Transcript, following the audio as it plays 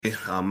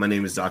My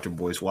name is Dr.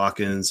 Boyce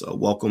Watkins.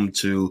 Welcome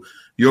to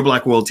Your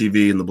Black World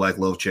TV and the Black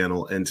Love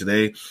Channel. And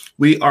today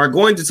we are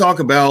going to talk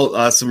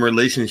about some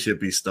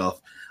relationshipy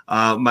stuff.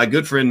 My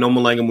good friend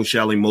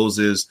Nomalanga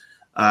Moses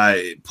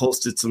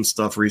posted some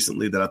stuff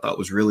recently that I thought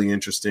was really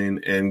interesting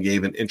and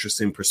gave an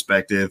interesting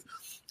perspective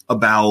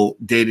about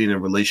dating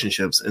and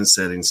relationships and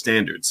setting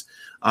standards.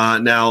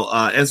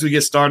 Now, as we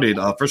get started,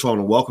 first of all, I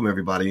want to welcome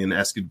everybody and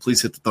ask you to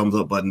please hit the thumbs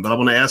up button. But I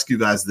want to ask you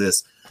guys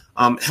this.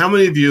 How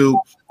many of you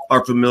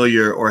are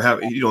familiar or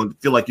have,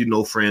 feel like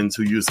friends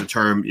who use the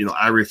term,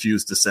 I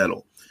refuse to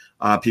settle?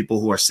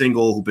 People who are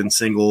single, who've been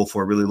single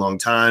for a really long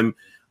time,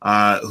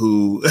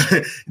 who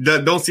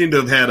don't seem to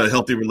have had a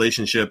healthy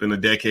relationship in a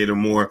decade or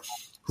more,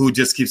 who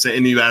just keep saying,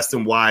 and you ask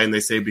them why, and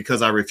they say,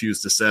 because I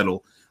refuse to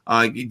settle.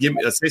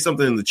 Say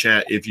something in the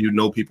chat if you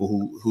know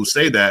people who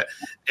say that.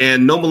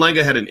 And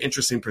Nomalanga had an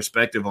interesting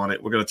perspective on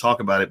it. We're going to talk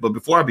about it. But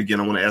before I begin,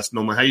 I want to ask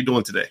Noma, how you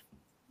doing today?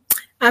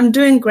 I'm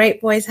doing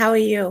great, boys. How are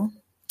you?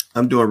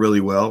 I'm doing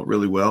really well,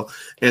 really well.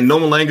 And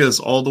Nomalanga is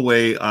all the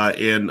way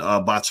in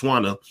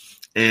Botswana,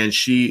 and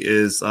she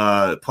is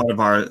part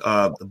of our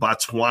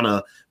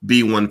Botswana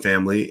B1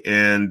 family.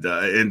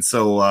 And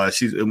so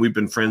we've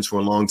been friends for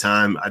a long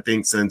time. I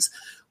think since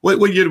what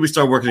year did we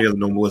start working together,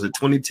 Noma? Was it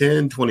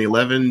 2010,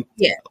 2011?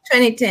 Yeah,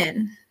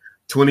 2010.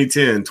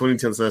 2010.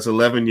 So that's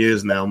 11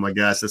 years now. Oh my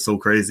gosh, that's so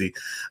crazy.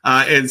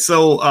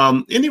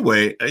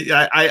 Anyway,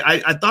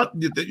 I thought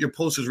that your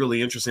post was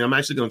really interesting. I'm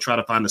actually going to try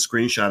to find a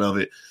screenshot of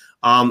it.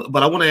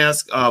 But I want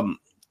to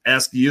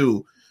ask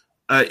you,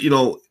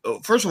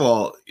 first of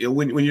all,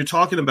 when you're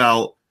talking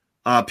about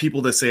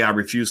people that say I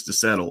refuse to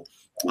settle,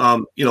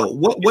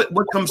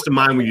 what comes to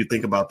mind when you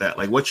think about that?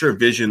 Like, what's your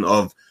vision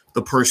of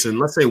the person,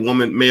 let's say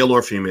woman, male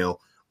or female,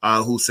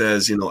 who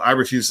says, I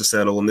refuse to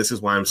settle and this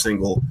is why I'm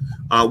single?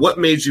 What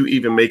made you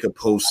even make a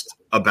post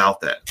about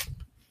that?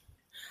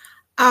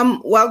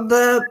 Well,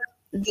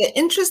 the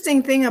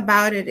interesting thing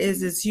about it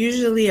is it's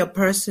usually a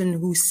person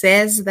who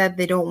says that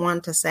they don't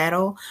want to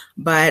settle,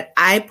 but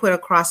I put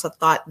across a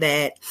thought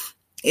that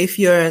if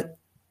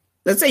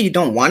let's say you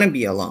don't want to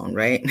be alone,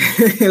 right?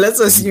 Let's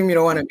assume you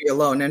don't want to be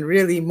alone. And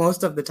really,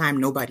 most of the time,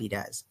 nobody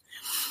does.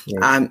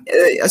 Right.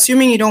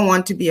 Assuming you don't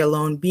want to be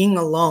alone, being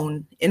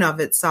alone in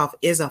of itself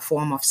is a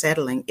form of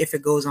settling if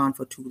it goes on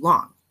for too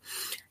long.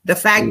 The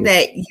fact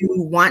that you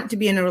want to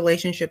be in a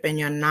relationship and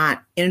you're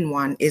not in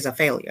one is a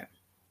failure.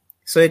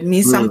 So it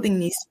means something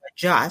needs to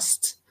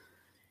adjust.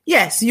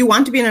 Yes, you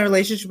want to be in a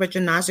relationship, but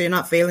you're not, so you're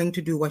not failing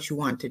to do what you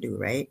want to do,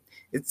 right?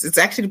 It's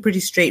actually pretty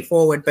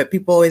straightforward, but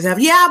people always have,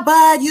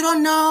 but you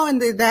don't know,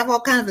 and they have all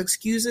kinds of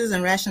excuses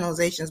and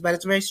rationalizations, but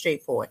it's very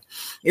straightforward.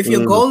 If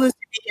your goal is to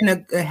be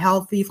in a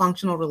healthy,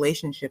 functional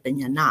relationship and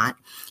you're not,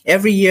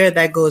 every year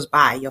that goes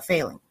by, you're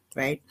failing,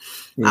 right?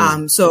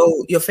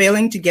 So you're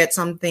failing to get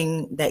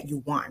something that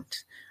you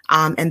want.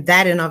 And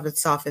that in of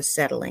itself is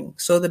settling.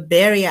 So the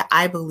barrier,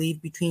 I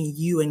believe, between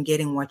you and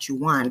getting what you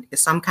want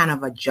is some kind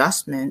of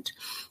adjustment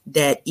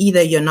that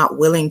either you're not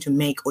willing to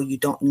make or you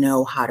don't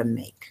know how to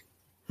make.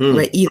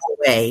 But either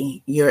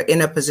way, you're in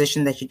a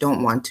position that you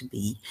don't want to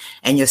be.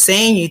 And you're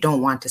saying you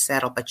don't want to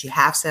settle, but you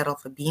have settled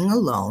for being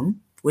alone,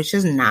 which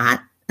is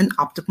not an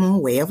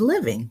optimal way of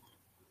living.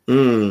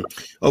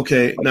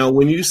 Okay. Now,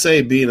 when you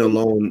say being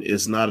alone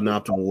is not an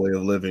optimal way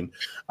of living,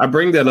 I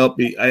bring that up.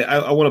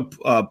 I want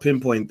to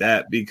pinpoint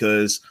that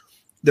because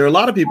there are a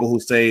lot of people who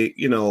say,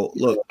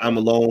 look, I'm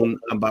alone.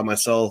 I'm by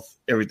myself.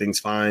 Everything's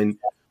fine.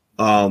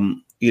 I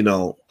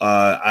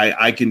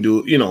can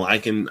do, I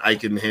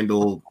can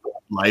handle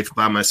life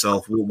by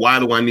myself. Why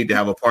do I need to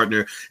have a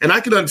partner? And I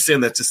can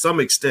understand that to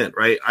some extent,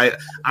 right? I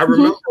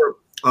remember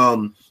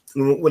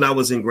when I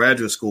was in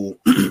graduate school,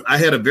 I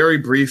had a very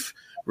brief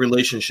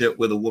relationship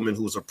with a woman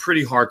who was a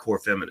pretty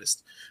hardcore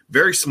feminist,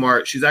 very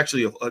smart. She's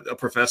actually a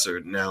professor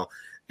now.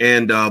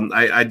 And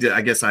I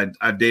guess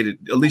I've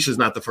dated. Alicia's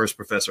not the first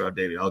professor I've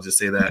dated. I'll just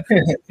say that.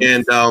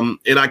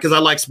 Because I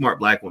like smart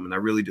Black women. I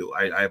really do.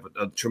 I have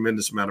a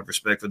tremendous amount of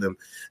respect for them.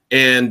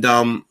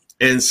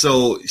 And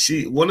so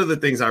one of the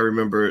things I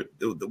remember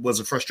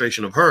was a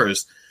frustration of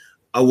hers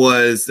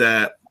was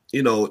that,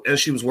 as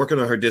she was working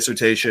on her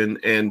dissertation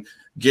and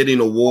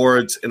getting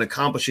awards and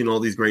accomplishing all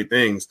these great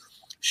things,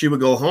 she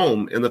would go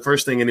home and the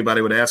first thing anybody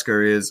would ask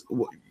her is,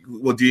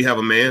 well, do you have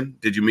a man?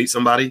 Did you meet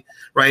somebody?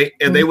 Right.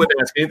 And they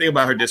wouldn't ask anything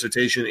about her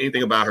dissertation,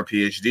 anything about her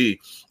PhD.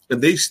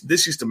 And this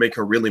used to make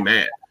her really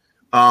mad.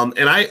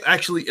 And I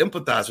actually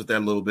empathize with that a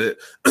little bit.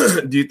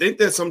 Do you think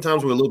that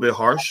sometimes we're a little bit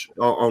harsh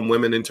on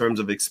women in terms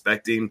of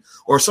expecting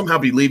or somehow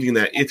believing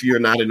that if you're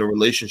not in a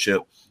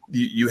relationship,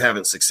 you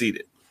haven't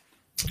succeeded?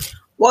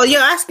 Well,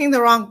 you're asking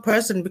the wrong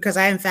person because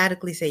I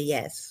emphatically say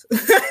yes.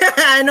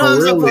 I know.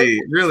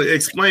 Really?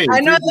 Explain. I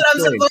know that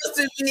I'm supposed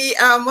to be.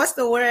 What's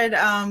the word?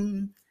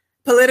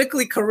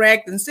 politically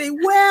correct and say,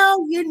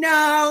 well,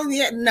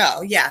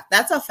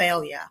 that's a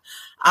failure.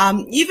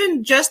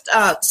 Even just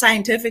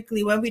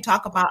scientifically, when we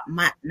talk about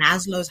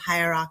Maslow's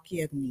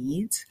hierarchy of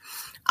needs,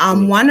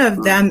 one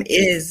of them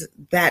is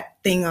that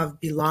thing of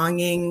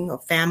belonging,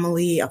 of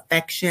family,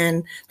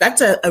 affection.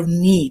 That's a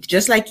need.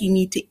 Just like you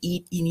need to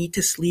eat, you need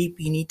to sleep,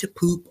 you need to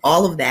poop,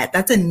 all of that.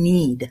 That's a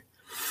need.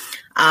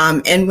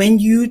 And when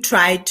you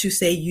try to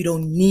say you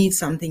don't need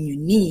something, you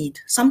need,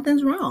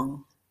 something's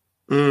wrong.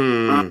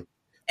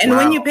 And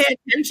when you pay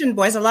attention,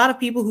 boys, a lot of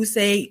people who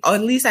say, or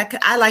at least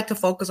I like to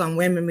focus on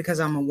women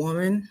because I'm a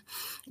woman.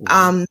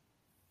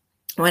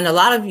 When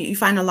you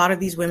find a lot of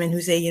these women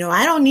who say,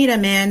 I don't need a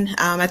man.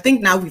 I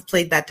think now we've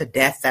played that to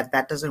death,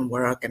 that doesn't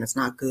work and it's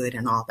not good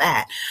and all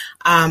that.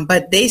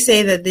 But they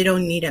say that they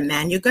don't need a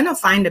man. You're going to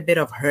find a bit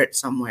of hurt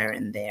somewhere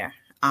in there.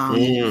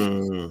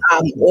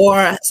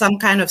 Or some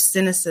kind of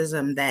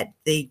cynicism that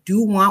they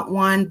do want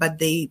one, but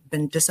they've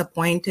been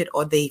disappointed,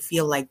 or they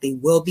feel like they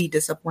will be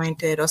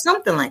disappointed, or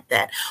something like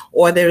that.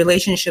 Or their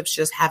relationships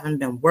just haven't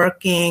been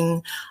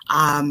working.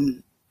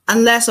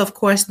 Unless, of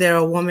course, they're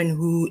a woman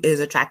who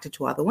is attracted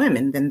to other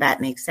women, then that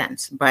makes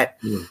sense. But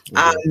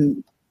a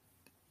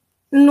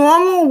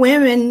normal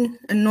woman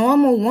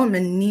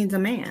needs a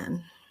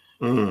man.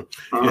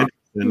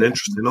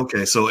 Interesting.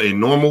 Okay, so a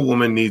normal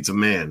woman needs a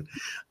man.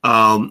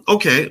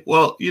 Okay,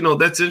 well,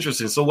 that's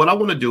interesting. So what I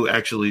want to do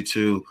actually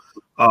to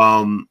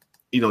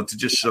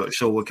just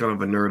show what kind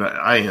of a nerd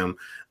I am.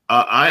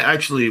 I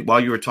actually, while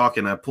you were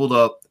talking, I pulled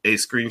up a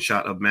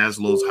screenshot of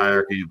Maslow's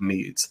hierarchy of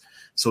needs,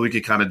 so we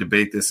could kind of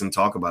debate this and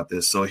talk about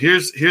this. So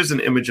here's an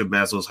image of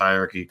Maslow's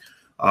hierarchy.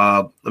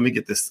 Let me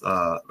get this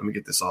off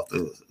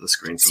the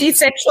screen. See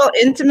sexual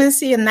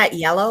intimacy in that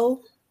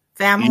yellow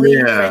family.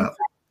 Yeah.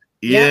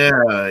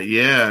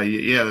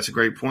 That's a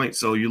great point.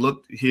 So you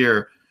look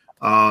here.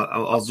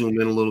 I'll zoom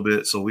in a little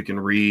bit so we can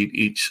read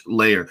each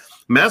layer.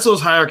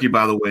 Maslow's hierarchy,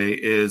 by the way,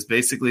 is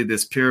basically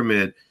this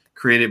pyramid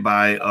created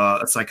by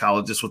a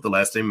psychologist with the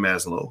last name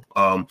Maslow,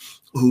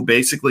 who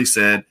basically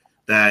said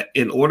that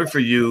in order for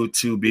you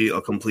to be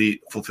a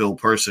complete, fulfilled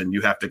person,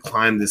 you have to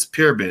climb this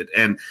pyramid.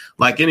 And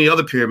like any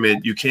other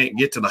pyramid, you can't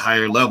get to the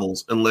higher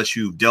levels unless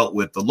you've dealt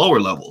with the lower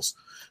levels.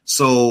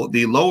 So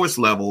the lowest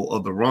level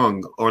of the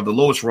rung, or the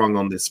lowest rung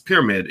on this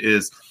pyramid,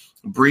 is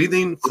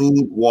breathing,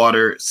 food,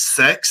 water,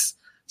 sex,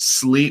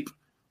 sleep,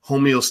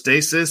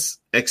 homeostasis,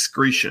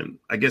 excretion.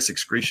 I guess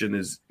excretion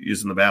is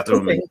using the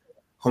bathroom. And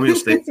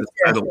homeostasis,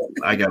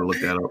 I got to look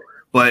that up.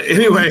 But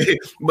anyway,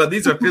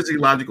 these are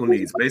physiological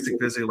needs, basic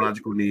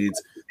physiological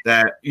needs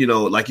that,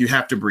 like you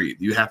have to breathe,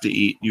 you have to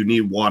eat, you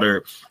need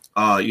water,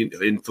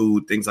 in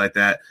food, things like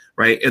that,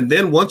 right? And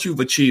then once you've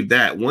achieved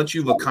that, once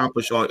you've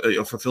accomplished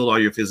fulfilled all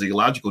your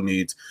physiological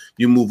needs,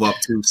 you move up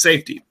to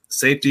safety.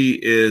 Safety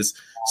is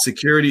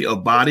security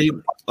of body,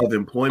 of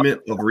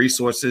employment, of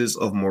resources,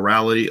 of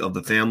morality, of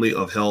the family,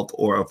 of health,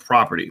 or of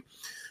property.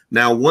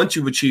 Now, once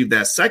you've achieved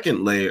that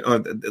second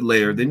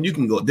layer, then you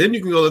can go to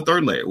the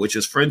third layer, which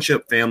is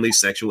friendship, family,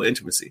 sexual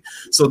intimacy.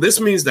 So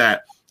this means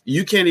that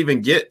you can't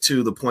even get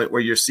to the point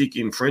where you're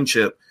seeking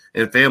friendship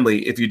and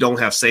family if you don't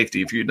have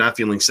safety, if you're not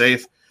feeling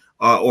safe,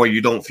 or you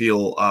don't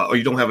feel, or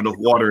you don't have enough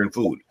water and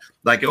food.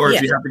 If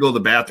you have to go to the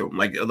bathroom,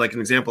 like an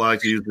example I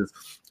like to use is,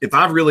 if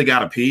I've really got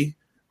to pee,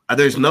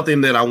 there's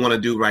nothing that I want to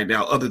do right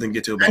now other than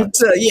get to a bathroom.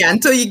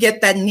 Until you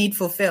get that need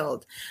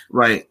fulfilled.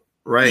 Right.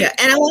 Yeah,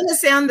 and I want to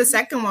say on the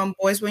second one,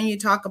 boys, when you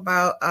talk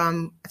about,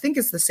 I think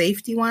it's the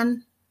safety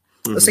one,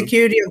 the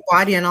security of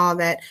body and all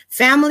that,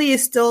 family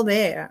is still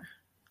there.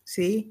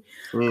 See,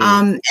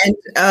 and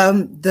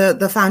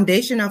the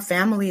foundation of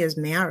family is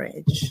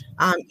marriage.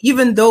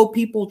 Even though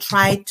people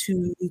try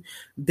to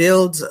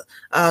build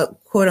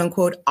quote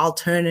unquote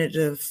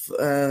alternative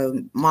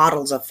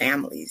models of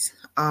families,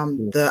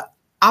 the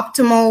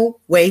optimal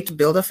way to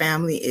build a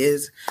family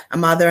is a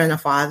mother and a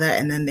father,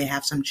 and then they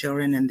have some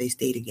children and they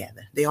stay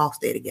together. They all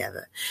stay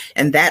together.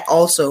 And that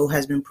also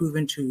has been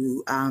proven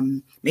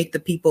to make the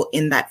people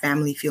in that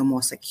family feel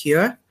more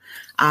secure.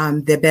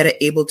 They're better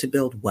able to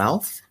build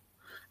wealth,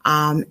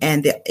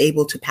 and they're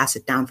able to pass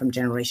it down from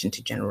generation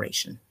to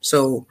generation.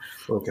 So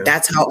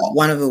that's how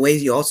one of the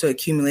ways you also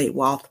accumulate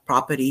wealth,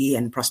 property,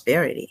 and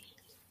prosperity.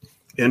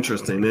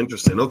 Interesting.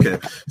 Okay.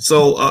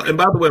 So, and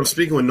by the way, I'm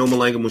speaking with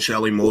Nomalanga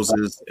Mushali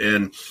Moses,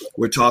 and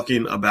we're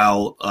talking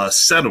about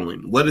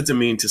settling. What does it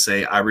mean to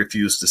say, I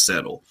refuse to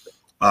settle?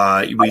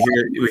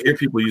 We hear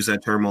people use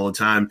that term all the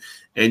time.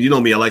 And you know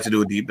me, I like to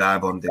do a deep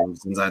dive on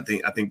things. And I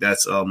think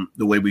that's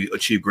the way we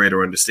achieve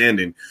greater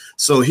understanding.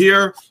 So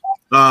here,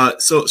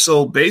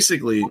 so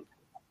basically,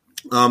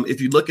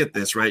 if you look at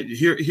this, right,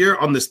 here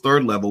on this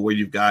third level where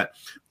you've got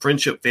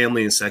friendship,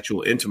 family, and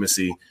sexual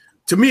intimacy,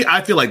 to me,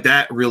 I feel like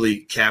that really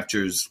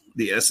captures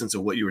the essence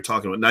of what you were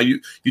talking about. Now,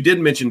 you did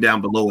mention down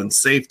below in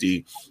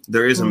safety,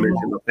 there is a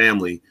mention of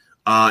family.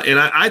 And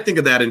I think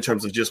of that in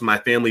terms of just my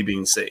family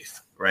being safe,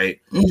 right?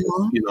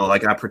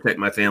 Like I protect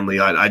my family.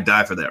 I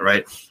die for that,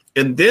 right?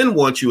 And then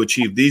once you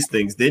achieve these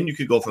things, then you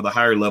could go for the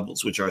higher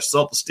levels, which are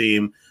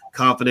self-esteem,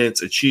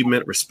 confidence,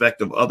 achievement,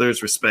 respect of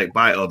others, respect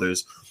by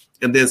others.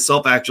 And then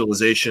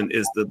self-actualization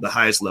is the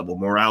highest level: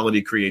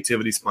 morality,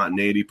 creativity,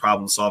 spontaneity,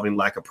 problem solving,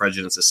 lack of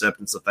prejudice,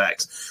 acceptance of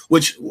facts.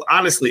 Which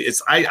honestly,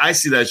 I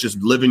see that as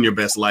just living your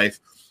best life,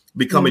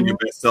 becoming your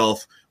best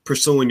self,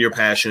 pursuing your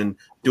passion,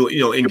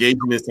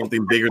 engaging in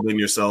something bigger than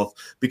yourself,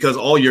 because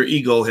all your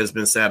ego has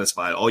been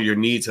satisfied, all your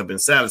needs have been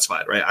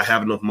satisfied, right? I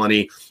have enough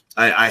money,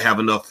 I have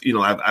enough,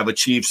 I've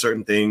achieved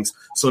certain things,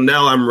 so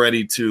now I'm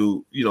ready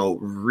to,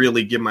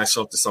 really give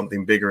myself to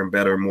something bigger and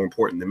better and more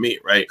important than me,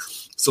 right?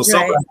 So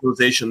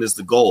self-actualization is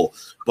the goal.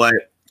 But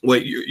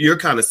what you're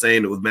kind of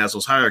saying with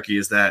Maslow's hierarchy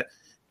is that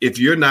if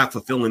you're not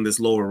fulfilling this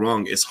lower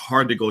rung, it's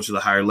hard to go to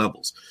the higher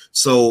levels.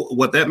 So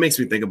what that makes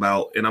me think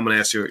about, and I'm going to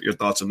ask your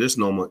thoughts on this,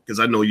 Noma, because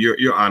I know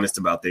you're honest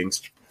about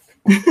things.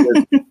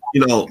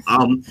 So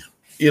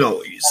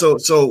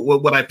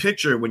what I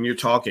picture when you're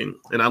talking,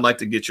 and I'd like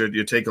to get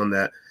your take on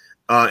that.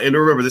 And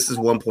remember, this is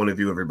one point of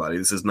view, everybody.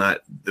 This is not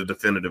the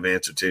definitive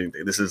answer to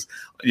anything. This is,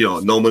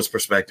 Noma's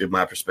perspective,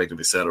 my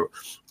perspective, etc.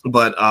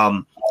 But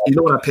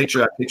what I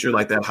picture? I picture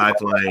like that high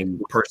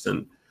flying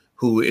person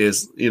who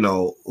is,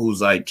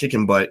 who's like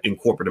kicking butt in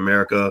corporate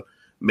America,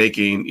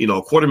 making,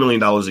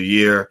 $250,000 a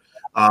year,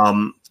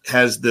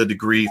 has the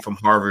degree from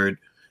Harvard,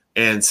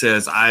 and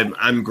says,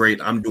 I'm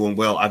great, I'm doing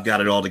well, I've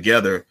got it all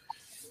together.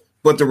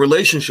 But the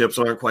relationships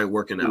aren't quite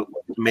working out.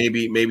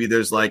 Maybe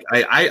there's like,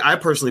 I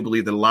personally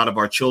believe that a lot of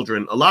our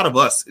children, a lot of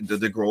us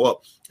that grow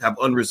up, have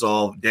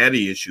unresolved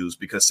daddy issues,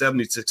 because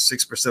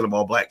 76% of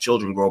all Black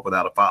children grow up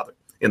without a father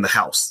in the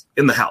house.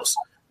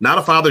 Not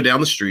a father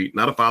down the street,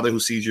 not a father who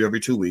sees you every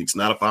 2 weeks,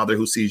 not a father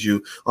who sees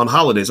you on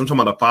holidays. I'm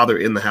talking about a father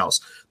in the house.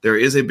 There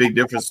is a big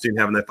difference between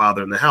having that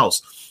father in the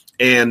house.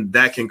 And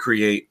that can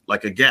create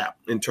like a gap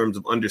in terms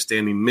of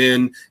understanding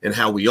men and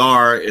how we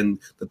are and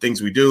the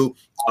things we do,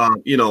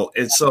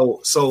 and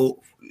so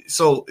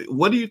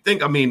what do you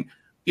think? I mean,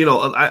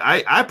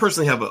 I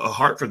personally have a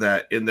heart for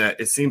that, in that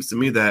it seems to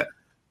me that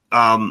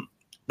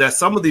that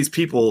some of these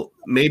people,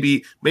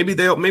 maybe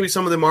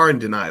some of them are in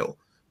denial,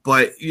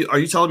 but are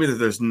you telling me that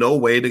there's no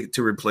way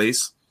to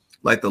replace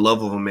like the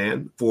love of a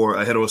man for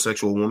a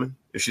heterosexual woman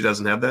if she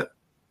doesn't have that?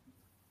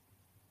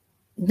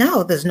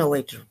 No, there's no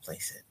way to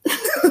replace it.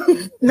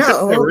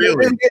 No,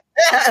 really?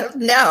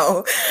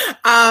 No.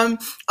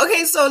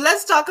 Okay, so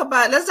let's talk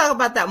about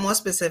that more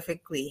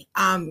specifically.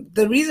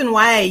 The reason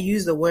why I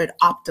use the word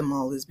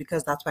optimal is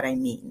because that's what I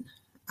mean.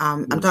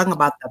 I'm talking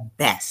about the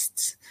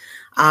best.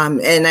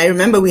 And I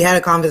remember we had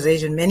a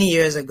conversation many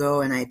years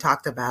ago, and I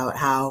talked about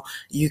how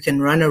you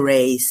can run a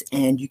race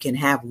and you can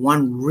have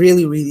one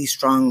really, really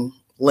strong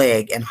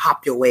leg and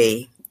hop your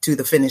way to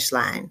the finish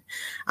line.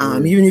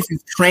 Even if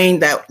you've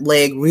trained that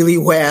leg really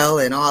well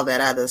and all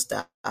that other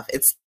stuff,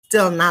 it's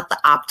still not the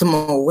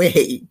optimal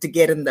way to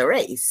get in the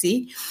race.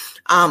 See,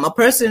 a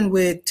person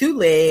with two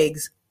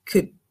legs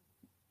could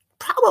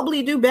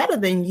probably do better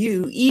than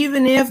you,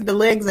 even if the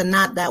legs are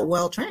not that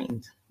well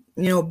trained,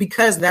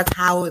 because that's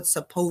how it's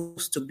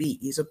supposed to be.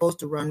 You're supposed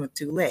to run with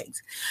two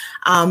legs.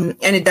 And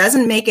it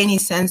doesn't make any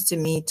sense to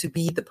me to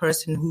be the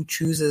person who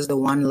chooses the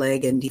one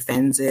leg and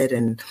defends it.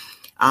 And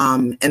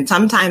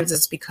sometimes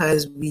it's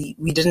because we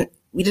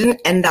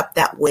didn't end up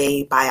that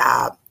way by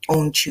our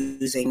own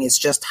choosing. It's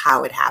just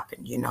how it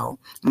happened.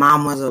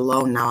 Mom was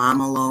alone. Now I'm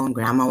alone.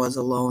 Grandma was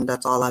alone.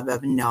 That's all I've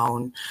ever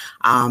known.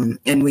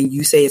 And when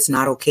you say it's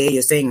not okay,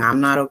 you're saying I'm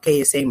not okay.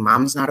 You're saying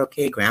mom's not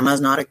okay.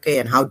 Grandma's not okay.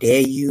 And how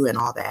dare you and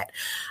all that.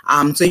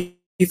 So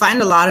you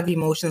find a lot of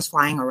emotions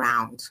flying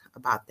around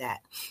about that.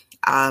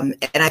 And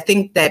I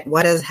think that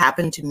what has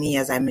happened to me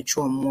as I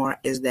mature more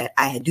is that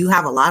I do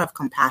have a lot of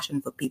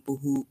compassion for people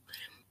who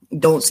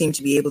don't seem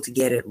to be able to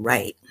get it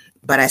right.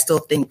 But I still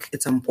think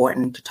it's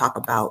important to talk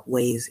about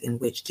ways in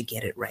which to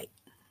get it right,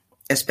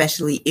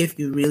 especially if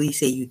you really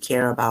say you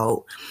care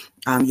about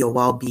your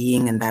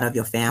well-being and that of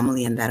your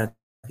family and that of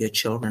your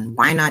children.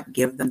 Why not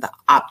give them the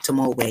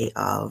optimal way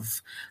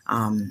of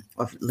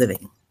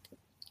living?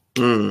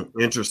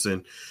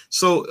 Interesting.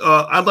 So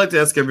I'd like to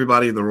ask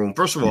everybody in the room,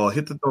 first of all,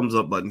 hit the thumbs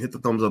up button. Hit the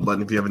thumbs up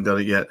button if you haven't done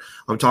it yet.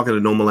 I'm talking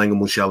to Nomalanga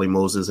Mushali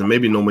Moses, and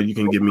maybe Noma, you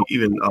can give me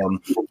even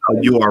a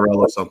URL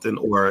or something,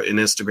 or an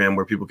Instagram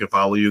where people can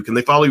follow you. Can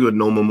they follow you at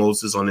Noma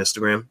Moses on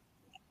Instagram?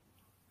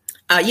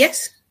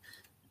 Yes.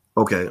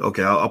 Okay.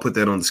 I'll put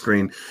that on the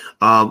screen.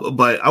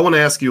 But I want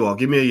to ask you all,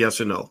 give me a yes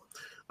or no.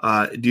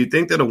 Do you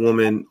think that a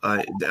woman,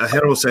 a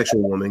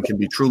heterosexual woman, can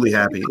be truly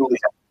happy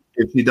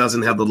if she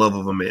doesn't have the love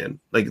of a man?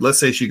 Like, let's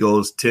say she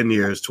goes 10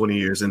 years, 20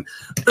 years, and,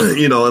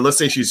 and let's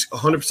say she's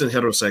 100%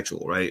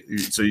 heterosexual, right?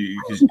 So,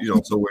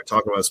 so we're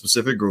talking about a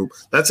specific group.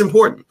 That's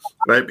important,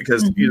 right?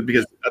 Because,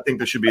 because I think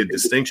there should be a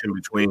distinction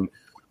between,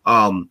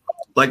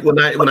 like when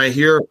I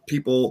hear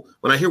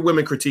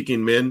women critiquing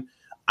men,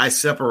 I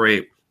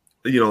separate,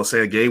 say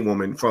a gay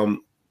woman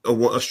from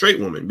a straight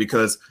woman,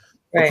 because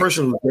a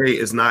person who's gay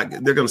is not,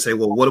 they're going to say,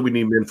 well, what do we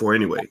need men for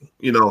anyway?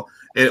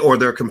 Or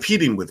they're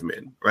competing with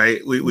men,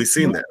 right? We've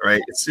seen that,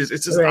 right? It's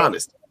just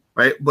honest,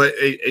 right? But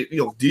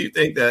do you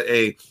think that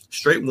a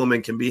straight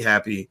woman can be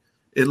happy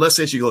let's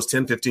say she goes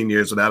 10, 15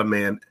 years without a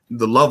man,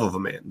 the love of a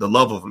man,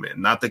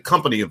 not the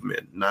company of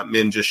men, not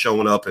men just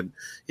showing up and,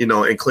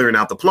 and clearing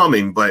out the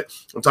plumbing. But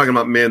I'm talking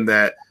about men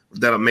that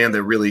a man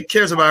that really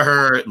cares about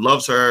her,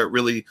 loves her,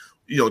 really,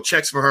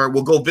 checks for her,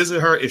 will go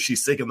visit her if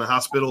she's sick in the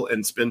hospital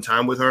and spend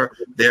time with her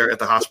there at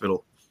the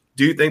hospital.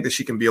 Do you think that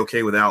she can be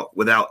okay without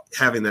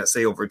having that,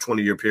 say, over a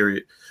 20-year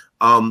period?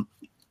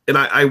 And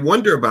I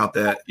wonder about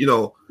that, I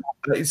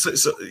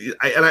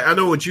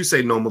know what you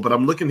say, Noma, but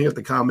I'm looking here at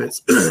the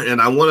comments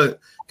and I want to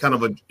kind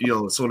of,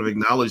 sort of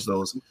acknowledge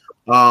those.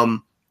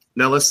 Now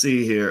let's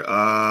see here.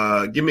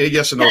 Give me a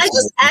yes or no. Can I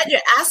just add,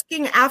 you're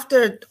asking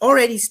after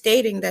already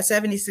stating that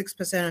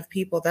 76% of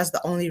people, that's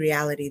the only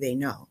reality they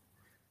know.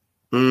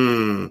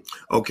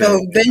 Okay. So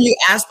then you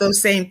ask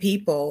those same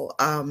people,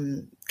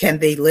 can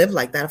they live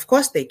like that? Of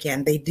course they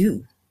can. They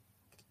do.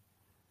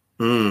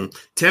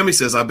 Tammy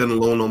says, I've been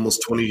alone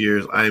almost 20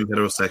 years. I am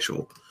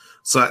heterosexual.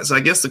 So I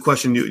guess the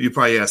question you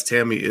probably asked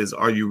Tammy is,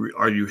 are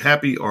you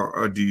happy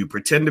or do you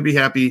pretend to be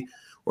happy,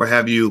 or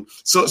have you?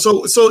 So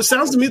it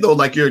sounds to me though,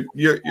 like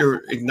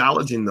you're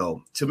acknowledging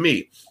though, to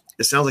me,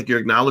 it sounds like you're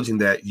acknowledging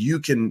that you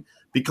can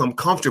become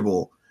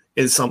comfortable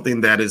in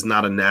something that is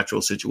not a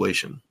natural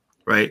situation,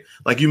 right?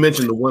 Like you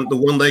mentioned the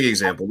one leg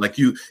example, like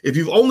if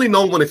you've only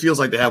known what it feels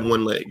like to have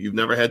one leg, you've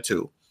never had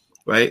two.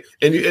 Right.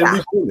 And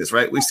we've seen this,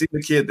 right? We see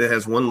the kid that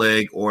has one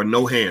leg or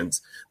no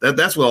hands.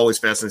 That's what always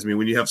fascinates me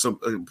when you have a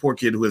poor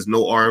kid who has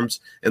no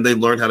arms and they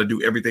learn how to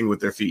do everything with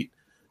their feet.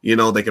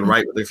 They can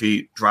write with their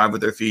feet, drive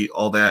with their feet,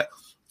 all that.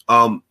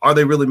 Are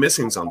they really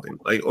missing something?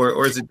 Like,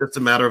 or is it just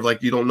a matter of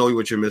like, you don't know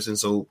what you're missing,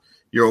 so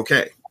you're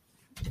okay?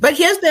 But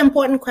here's the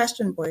important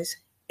question, boys.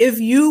 If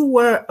you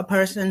were a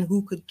person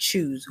who could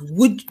choose,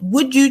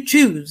 would you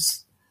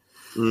choose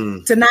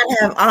to not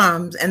have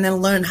arms and then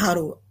learn how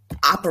to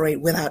operate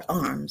without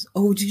arms,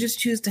 or would you just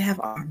choose to have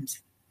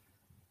arms?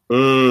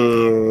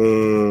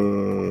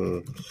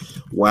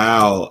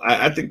 Wow,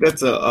 I think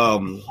that's a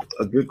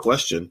good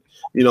question.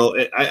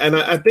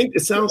 I think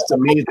it sounds to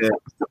me that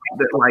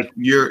like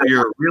you're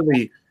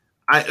really.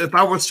 If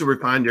I was to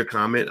refine your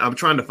comment, I'm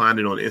trying to find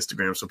it on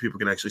Instagram so people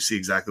can actually see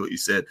exactly what you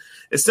said.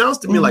 It sounds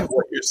to me like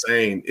what you're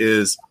saying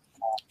is,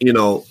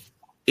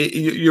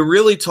 you're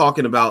really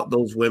talking about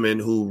those women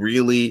who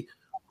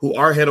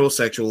are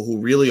heterosexual, who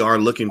really are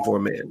looking for a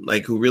man,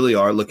 like who really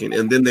are looking.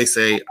 And then they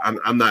say,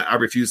 I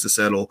refuse to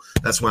settle.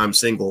 That's why I'm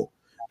single.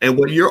 And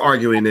what you're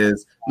arguing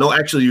is, no,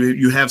 actually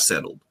you have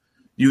settled.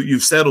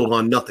 You've settled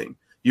on nothing.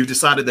 You've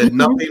decided that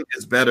nothing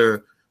is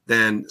better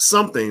than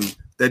something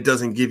that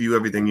doesn't give you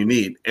everything you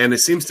need. And it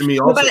seems to me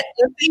also. But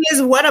the thing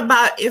is, what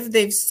about if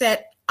they've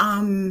set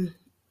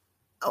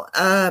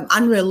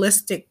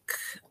unrealistic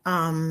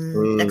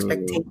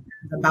expectations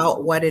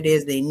about what it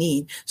is they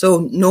need,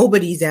 so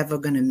nobody's ever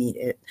going to meet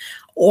it?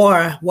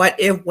 Or what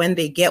if when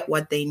they get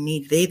what they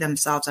need, they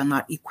themselves are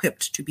not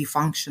equipped to be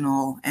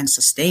functional and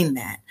sustain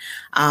that?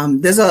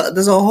 There's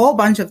a whole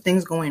bunch of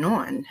things going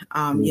on.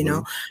 I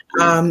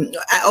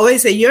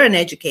always say, you're an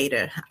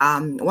educator.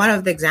 One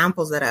of the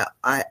examples that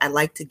I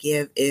like to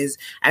give is,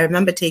 I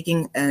remember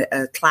taking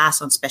a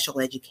class on special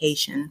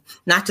education.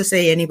 Not to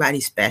say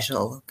anybody's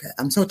special.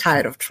 I'm so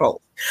tired of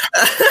trolls.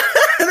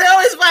 They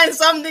always find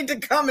something to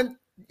come and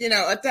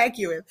attack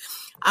you with.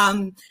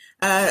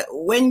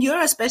 When you're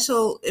a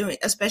special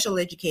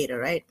educator,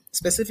 right?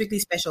 Specifically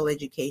special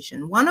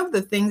education, one of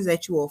the things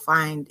that you will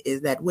find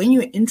is that when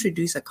you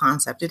introduce a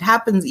concept, it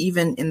happens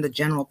even in the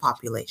general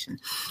population.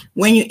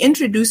 When you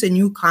introduce a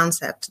new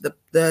concept,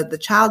 the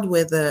child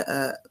with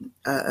a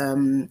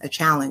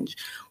challenge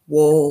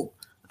will,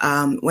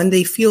 when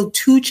they feel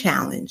too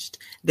challenged,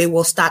 they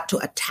will start to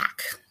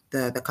attack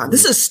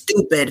this is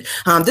stupid.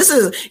 This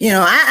is,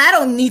 I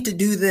don't need to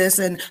do this.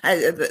 And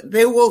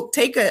they will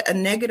take a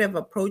negative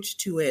approach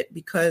to it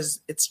because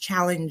it's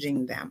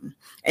challenging them.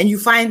 And you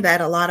find that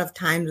a lot of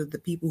times with the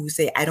people who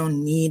say, I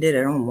don't need it,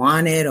 I don't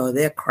want it, or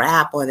they're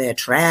crap, or they're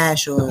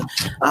trash, or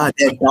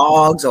they're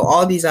dogs, or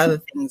all these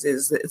other things,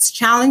 is it's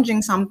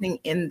challenging something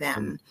in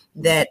them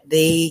that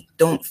they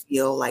don't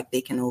feel like they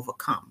can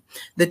overcome.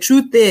 The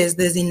truth is,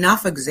 there's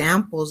enough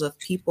examples of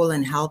people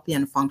in healthy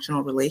and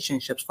functional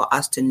relationships for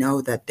us to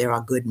know that there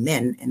are good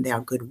men and there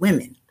are good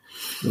women.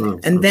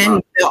 And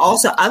then there are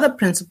also other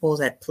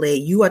principles at play.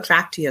 You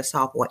attract to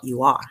yourself what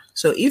you are.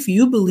 So if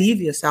you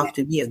believe yourself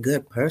to be a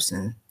good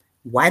person,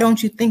 why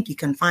don't you think you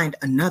can find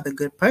another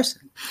good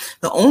person?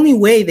 The only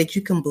way that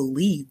you can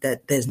believe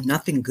that there's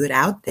nothing good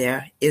out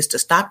there is to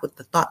start with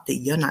the thought that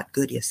you're not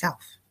good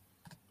yourself.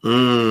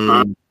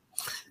 Interesting.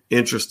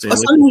 Or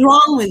something's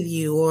wrong with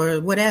you or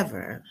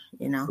whatever,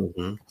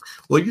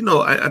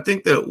 Well, I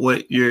think that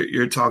what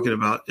you're talking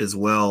about as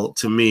well,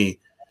 to me,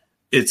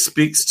 it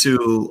speaks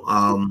to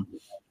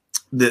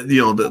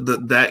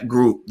that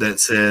group that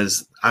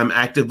says, I'm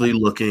actively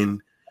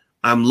looking.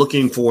 I'm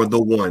looking for the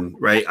one,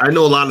 right? I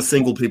know a lot of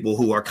single people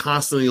who are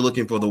constantly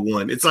looking for the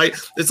one. It's like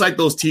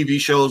those TV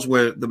shows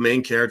where the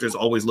main character is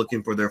always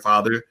looking for their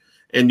father,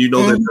 and they're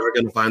never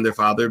going to find their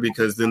father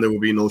because then there will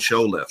be no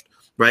show left.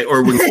 right?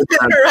 Or when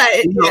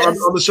right,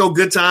 on the show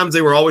Good Times,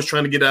 they were always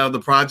trying to get out of the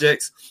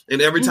projects,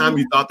 and every time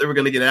you thought they were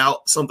going to get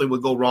out, something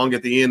would go wrong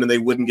at the end, and they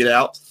wouldn't get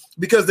out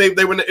because they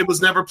were. It was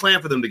never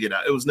planned for them to get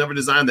out. It was never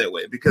designed that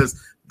way because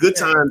Good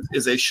Times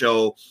is a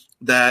show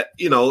that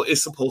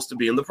is supposed to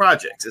be in the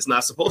projects. It's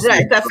not supposed to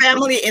be the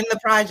family in the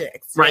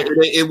projects. Right.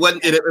 It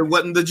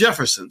wasn't the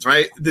Jeffersons,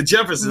 right? The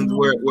Jeffersons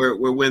were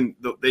when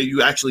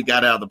you actually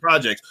got out of the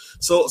projects.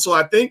 So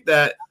I think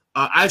that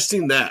I've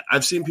seen that.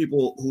 I've seen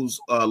people whose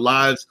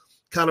lives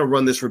kind of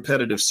run this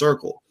repetitive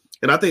circle.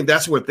 And I think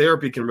that's where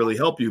therapy can really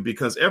help you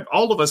because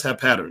all of us have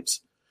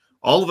patterns.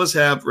 All of us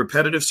have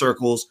repetitive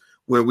circles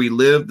where we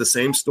live the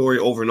same story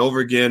over and over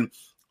again.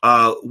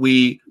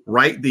 We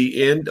write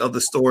the end of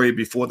the story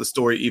before the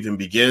story even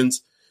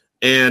begins.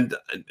 And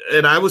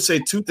I would say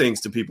two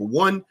things to people.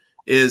 One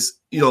is,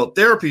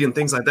 therapy and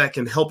things like that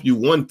can help you,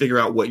 one, figure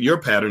out what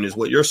your pattern is,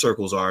 what your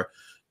circles are.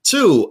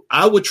 Two,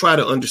 I would try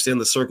to understand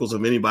the circles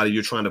of anybody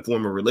you're trying to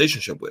form a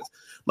relationship with.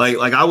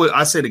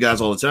 I say to guys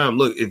all the time,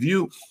 look, if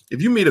you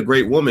meet a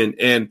great woman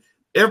and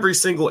every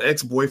single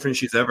ex-boyfriend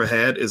she's ever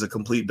had is a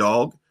complete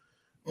dog,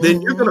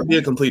 then you're going to be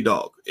a complete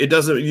dog. It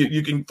doesn't,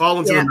 you can fall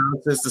into the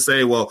nonsense to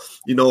say, well,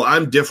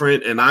 I'm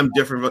different and I'm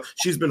different.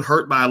 She's been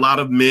hurt by a lot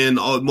of men.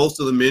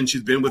 Most of the men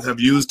she's been with have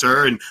used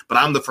her. But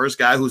I'm the first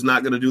guy who's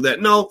not going to do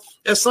that. No,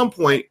 at some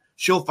point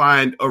she'll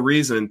find a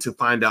reason to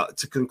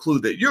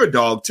conclude that you're a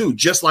dog too,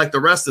 just like the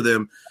rest of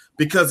them,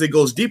 because it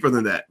goes deeper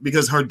than that,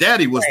 because her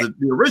daddy was the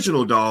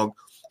original dog.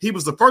 He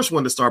was the first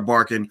one to start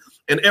barking,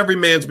 and every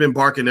man's been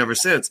barking ever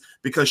since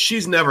because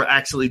she's never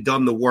actually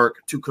done the work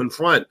to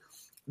confront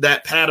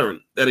that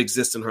pattern that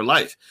exists in her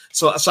life.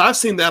 So I've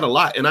seen that a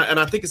lot. And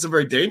I think it's a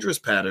very dangerous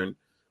pattern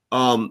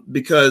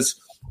because,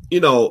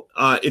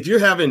 if you're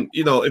having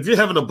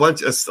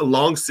a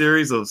long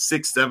series of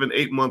 6, 7,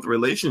 8 month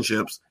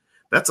relationships,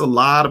 that's a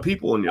lot of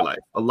people in your life,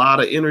 a lot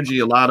of energy,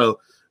 a lot of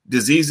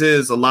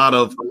diseases, a lot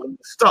of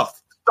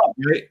stuff.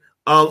 Right?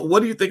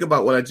 What do you think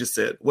about what I just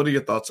said? What are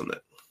your thoughts on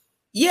that?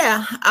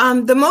 Yeah,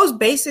 the most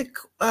basic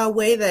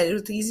way that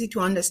it's easy to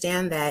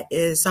understand that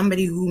is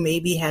somebody who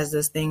maybe has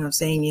this thing of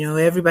saying,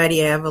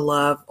 everybody I ever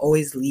love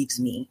always leaves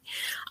me.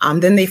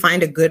 Then they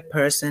find a good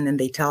person and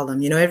they tell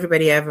them,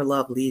 everybody I ever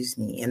loved leaves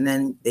me. And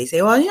then they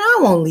say, well, I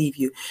won't leave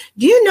you.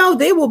 Do you know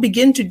they will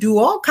begin to do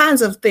all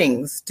kinds of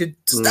things until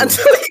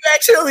you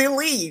actually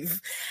leave.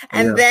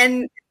 And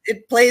then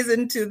it plays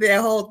into their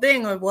whole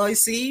thing of, well, you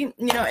see,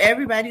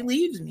 everybody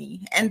leaves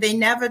me. And they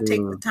never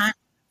take the time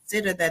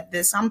consider that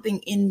there's something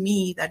in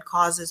me that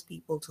causes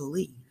people to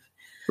leave.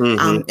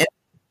 If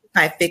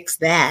I fix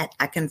that,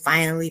 I can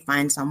finally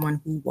find someone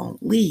who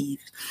won't leave.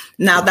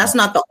 Now, that's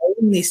not the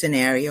only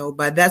scenario,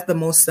 but that's the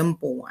most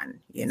simple one,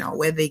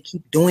 where they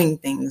keep doing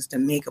things to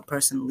make a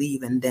person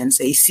leave and then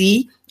say,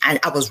 see, I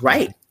was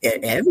right.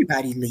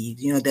 Everybody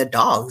leaves. They're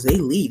dogs. They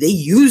leave. They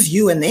use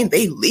you and then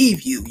they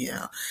leave you,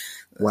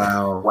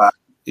 Wow.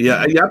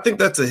 Yeah, I think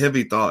that's a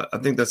heavy thought. I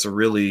think that's a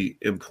really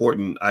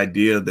important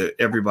idea that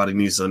everybody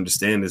needs to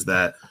understand is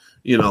that,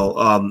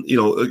 again,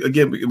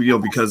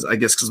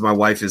 because my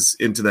wife is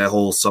into that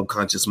whole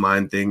subconscious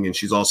mind thing and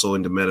she's also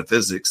into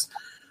metaphysics.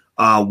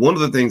 One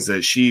of the things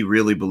that she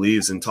really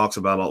believes and we talk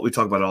about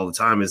it all the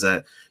time is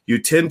that you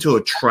tend to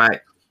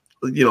attract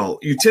what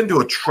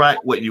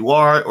you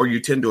are, or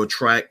you tend to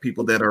attract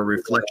people that are a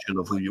reflection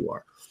of who you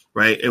are.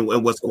 Right. And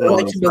what's going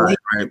on inside,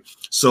 right?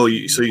 So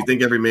you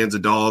think every man's a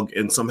dog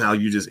and somehow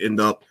you just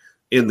end up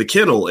in the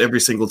kennel every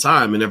single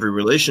time in every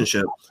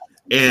relationship.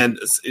 And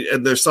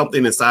there's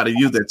something inside of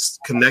you that's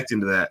connecting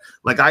to that.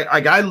 Like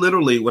I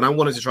literally, when I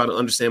wanted to try to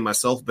understand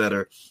myself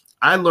better,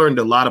 I learned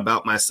a lot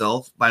about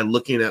myself by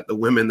looking at the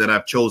women that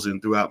I've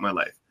chosen throughout my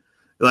life.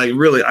 Like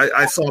really,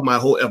 I saw my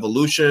whole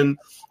evolution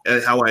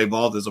and how I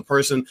evolved as a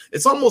person.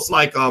 It's almost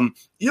like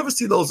you ever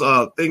see those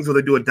things where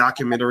they do a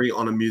documentary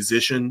on a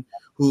musician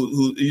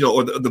who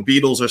or the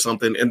Beatles or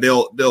something, and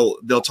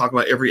they'll talk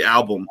about every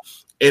album,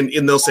 and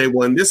they'll say,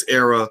 well, in this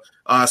era,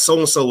 so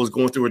and so was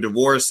going through a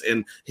divorce,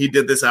 and he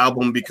did this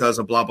album because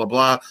of blah blah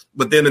blah.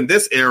 But then in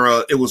this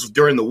era, it was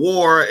during the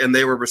war, and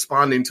they were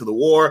responding to the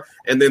war.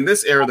 And then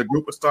this era, the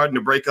group was starting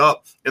to break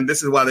up, and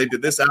this is why they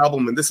did this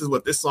album, and this is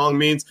what this song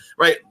means,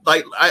 right?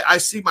 Like I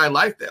see my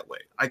life that way.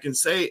 I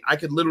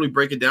could literally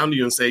break it down to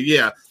you and say,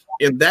 yeah,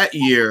 in that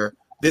year,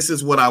 this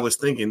is what I was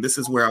thinking. This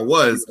is where I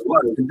was.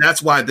 And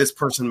that's why this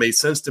person made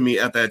sense to me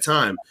at that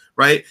time.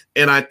 Right.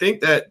 And I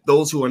think that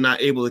those who are not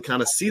able to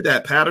kind of see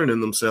that pattern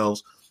in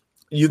themselves,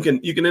 you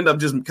can end up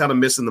just kind of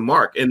missing the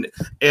mark. And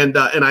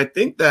I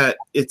think that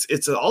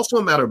it's also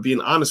a matter of being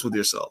honest with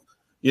yourself.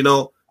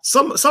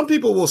 Some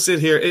people will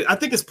sit here. I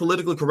think it's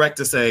politically correct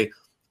to say,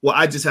 well,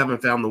 I just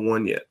haven't found the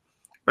one yet.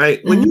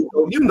 Right. When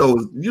you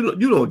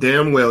know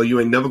damn well you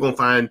ain't never going to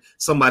find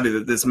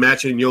somebody that's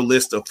matching your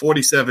list of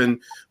 47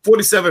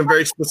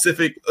 very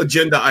specific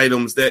agenda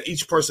items that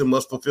each person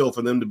must fulfill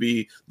for them to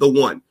be the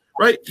one.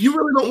 Right. You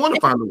really don't want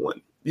to find the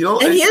one.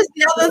 And here's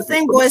the other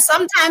thing, boys.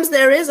 Sometimes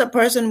there is a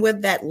person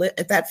with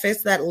that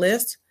fits that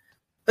list,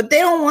 but they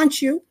don't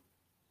want you.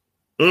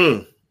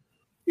 Yeah.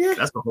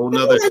 That's a whole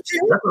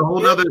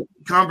nother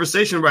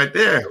conversation right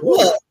there.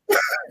 Look,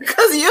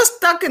 because you're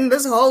stuck in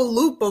this whole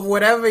loop of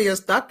whatever you're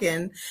stuck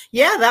in.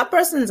 Yeah, that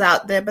person's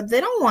out there, but they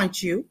don't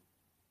want you.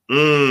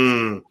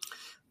 You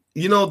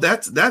know,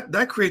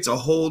 that creates a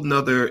whole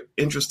nother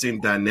interesting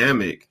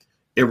dynamic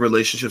in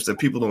relationships that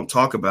people don't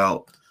talk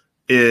about.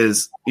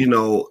 Is, you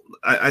know,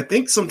 I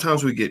think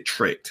sometimes we get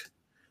tricked.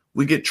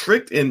 We get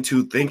tricked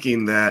into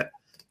thinking that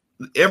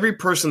every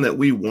person that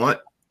we want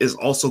is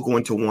also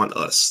going to want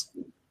us.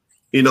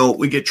 You know,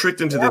 we get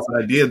tricked into this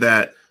idea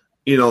that,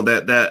 you know,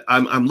 that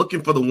I'm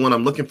looking for the one,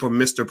 I'm looking for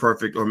Mr.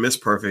 Perfect or Miss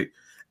Perfect.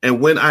 And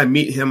when I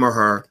meet him or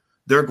her,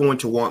 they're going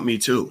to want me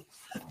too.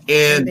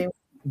 And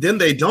then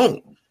they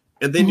don't.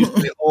 And then you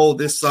say, oh,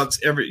 this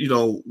sucks. You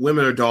know,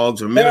 women are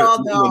dogs or men are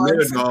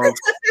dogs.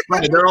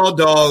 Right, they're all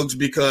dogs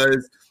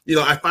because, you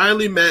know, I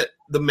finally met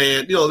the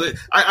man. You know,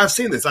 I've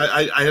seen this.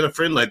 I had a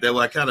friend like that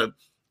where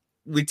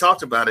we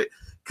talked about it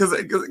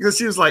because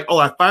she was like, oh,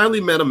 I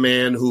finally met a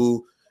man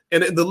who,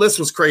 and the list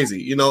was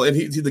crazy, you know, and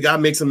the guy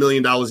makes $1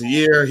 million a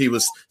year. He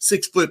was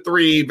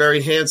 6'3",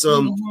 very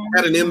handsome,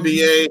 had an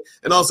MBA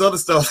and all this other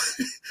stuff.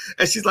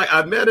 And she's like,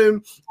 I met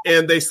him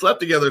and they slept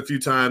together a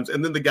few times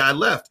and then the guy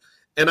left.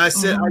 And I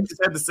said, I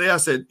just had to say, I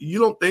said, you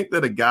don't think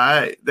that a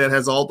guy that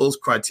has all those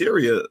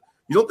criteria,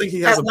 you don't think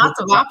he has lots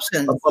of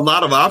options? A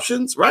lot of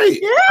options, right?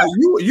 Yeah.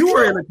 You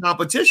were in a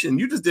competition.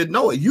 You just didn't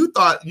know it. You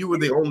thought you were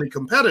the only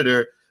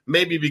competitor,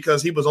 maybe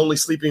because he was only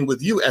sleeping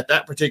with you at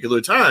that particular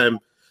time.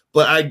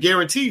 But I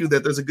guarantee you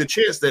that there's a good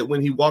chance that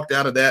when he walked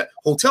out of that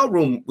hotel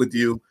room with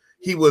you,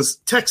 he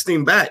was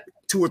texting back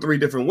 2 or 3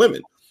 different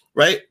women,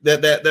 right?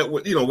 That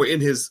you know, were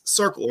in his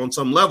circle on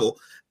some level.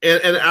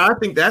 And I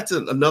think that's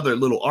another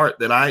little art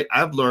that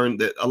I've learned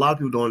that a lot of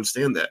people don't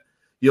understand that.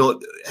 You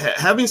know,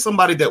 having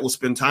somebody that will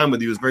spend time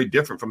with you is very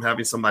different from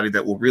having somebody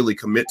that will really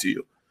commit to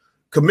you.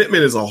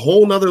 Commitment is a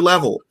whole nother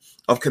level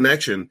of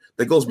connection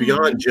that goes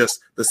beyond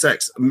just the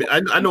sex.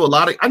 I know a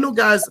lot of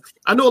guys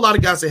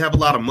that have a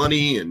lot of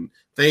money and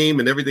fame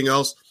and everything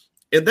else,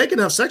 and they can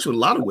have sex with a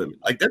lot of women.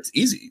 Like, that's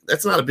easy.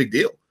 That's not a big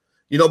deal.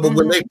 You know, but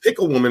when they pick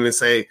a woman and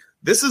say,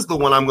 this is the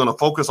one I'm going to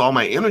focus all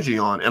my energy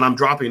on, and I'm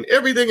dropping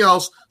everything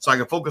else so I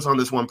can focus on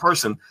this one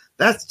person,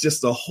 that's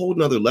just a whole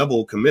nother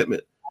level of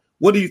commitment.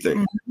 What do you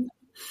think?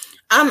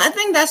 I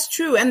think that's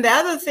true. And the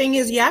other thing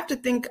is you have to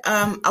think,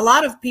 a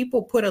lot of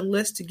people put a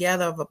list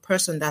together of a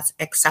person that's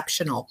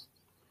exceptional.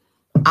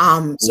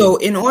 So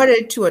in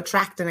order to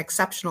attract an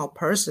exceptional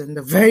person,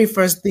 the very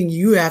first thing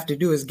you have to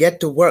do is get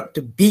to work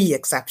to be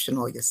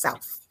exceptional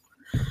yourself.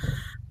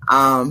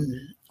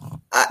 And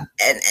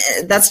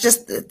that's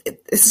just,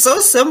 it's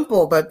so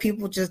simple, but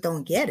people just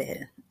don't get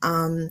it.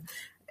 And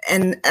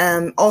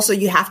also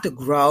you have to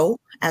grow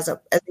as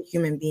a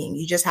human being.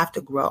 You just have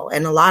to grow.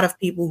 And a lot of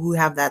people who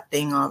have that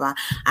thing of, I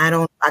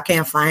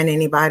can't find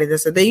anybody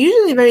they're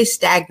usually very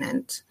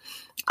stagnant.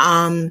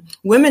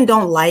 Women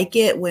don't like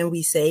it when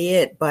we say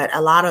it, but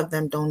a lot of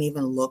them don't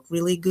even look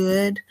really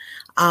good.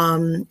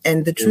 And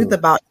the truth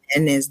about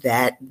men is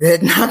that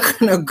they're not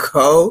going to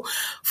go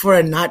for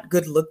a not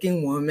good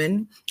looking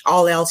woman,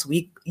 all else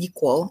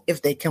equal,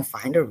 if they can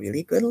find a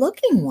really good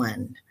looking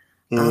one.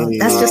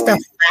 That's just a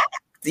fact.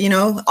 You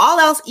know, all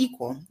else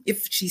equal.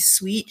 If she's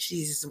sweet,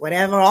 she's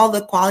whatever, all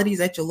the qualities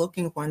that you're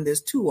looking for, and there's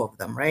 2 of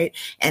them, right?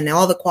 And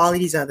all the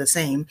qualities are the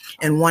same.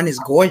 And one is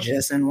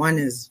gorgeous and one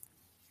is,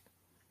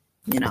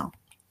 you know,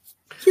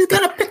 he's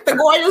going to pick the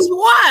gorgeous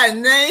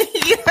one.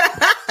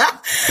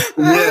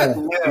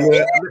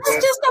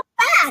 It's just a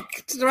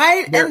fact,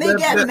 right? And they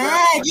get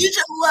mad. You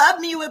just love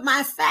me with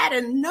my fat.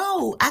 And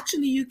no,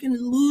 actually, you can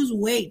lose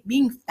weight.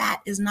 Being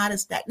fat is not a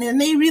stagnant. And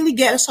they really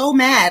get so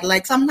mad.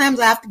 Like, sometimes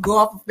I have to go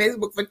off of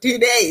Facebook for 2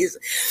 days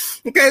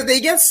because they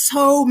get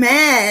so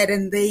mad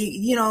and they,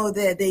 you know,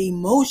 the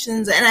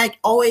emotions. And I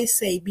always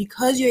say,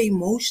 because your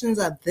emotions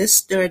are this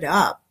stirred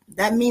up,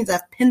 that means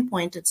I've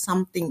pinpointed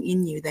something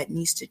in you that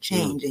needs to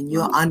change, and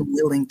you're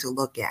unwilling to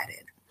look at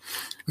it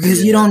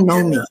because you don't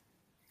know me,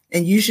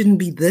 and you shouldn't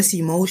be this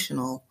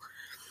emotional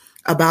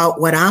about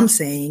what I'm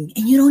saying,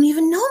 and you don't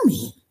even know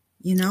me.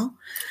 You know,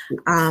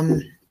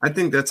 I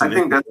think that's an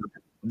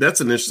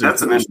interesting.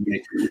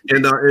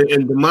 And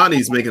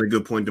Damani's making a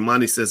good point.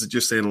 Damani says that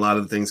you're saying a lot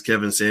of the things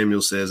Kevin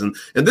Samuel says, and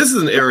this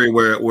is an area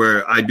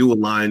where I do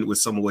align with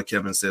some of what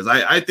Kevin says.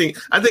 I think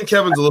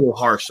Kevin's a little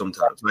harsh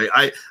sometimes,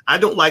 right? I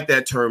don't like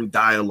that term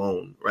 "die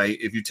alone," right?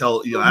 If you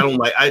tell, you know, I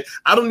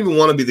don't even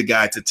want to be the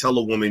guy to tell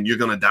a woman you're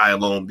going to die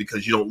alone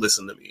because you don't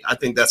listen to me. I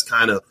think that's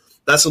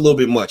a little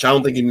bit much. I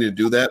don't think you need to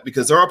do that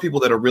because there are people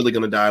that are really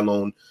going to die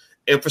alone,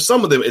 and for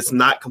some of them, it's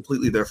not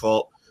completely their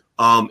fault.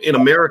 In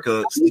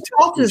America,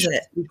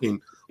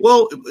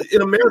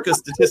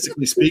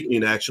 statistically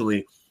speaking,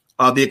 actually,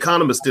 The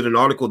Economist did an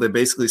article that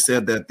basically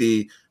said that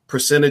the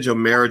percentage of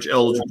marriage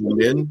eligible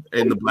men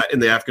in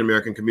the African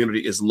American community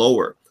is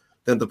lower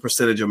than the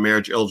percentage of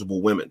marriage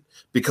eligible women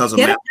because of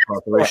mass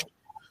incarceration.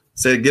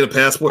 Said get a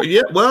passport.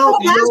 Yeah, well,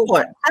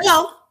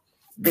 hello.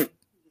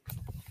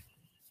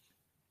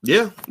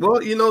 Yeah,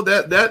 well, you know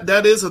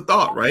that is a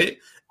thought, right?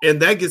 And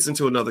that gets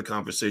into another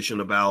conversation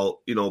about,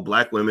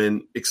 Black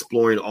women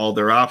exploring all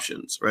their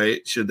options,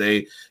 right? Should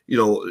they,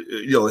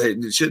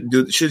 hey,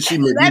 should she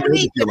Let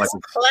me just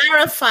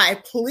clarify,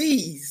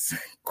 please,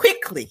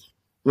 quickly.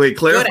 Wait,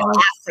 clarify. Go to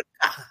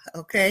Africa,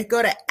 okay?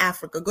 Go to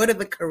Africa. Go to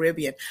the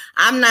Caribbean.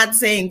 I'm not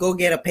saying go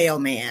get a pale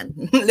man.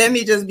 Let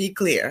me just be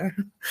clear.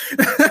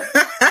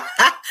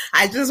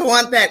 I just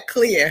want that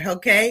clear,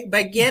 okay?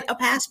 But get a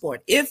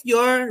passport. If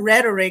your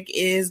rhetoric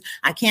is,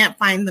 I can't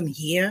find them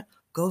here,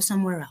 go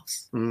somewhere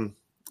else.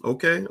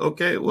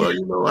 Okay.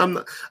 Well,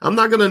 I'm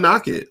not gonna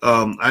knock it.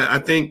 I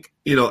think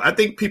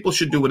people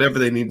should do whatever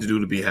they need to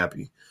do to be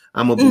happy.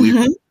 I'm a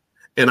believer,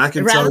 and I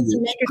can tell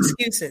you, make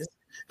excuses.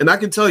 And I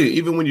can tell you,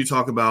 even when you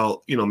talk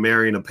about,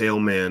 marrying a pale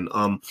man,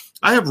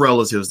 I have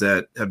relatives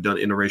that have done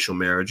interracial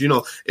marriage,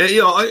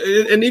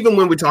 and even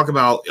when we talk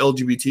about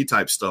LGBT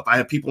type stuff, I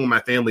have people in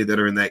my family that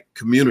are in that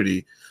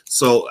community.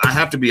 So I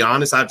have to be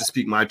honest. I have to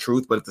speak my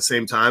truth, but at the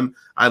same time,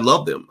 I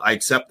love them. I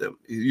accept them,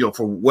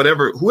 for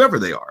whoever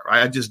they are.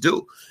 Right? I just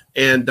do.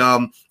 And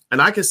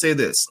I can say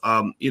this,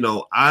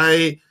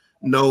 I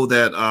know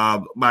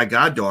that my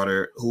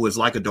goddaughter, who is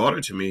like a daughter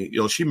to me,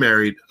 she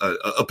married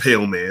a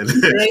pale man,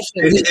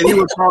 and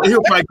he'll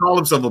probably call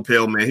himself a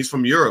pale man. He's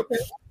from Europe,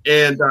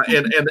 and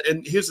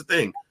here's the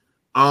thing,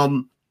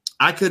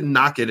 I couldn't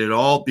knock it at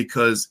all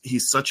because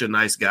he's such a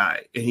nice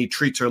guy and he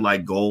treats her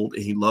like gold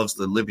and he loves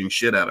the living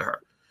shit out of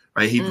her.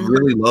 Right? He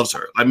really loves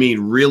her. I mean,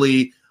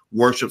 really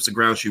worships the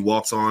ground she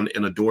walks on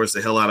and adores the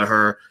hell out of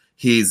her.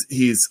 He's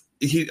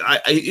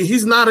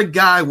not a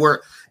guy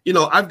where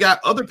I've got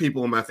other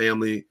people in my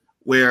family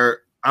where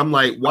I'm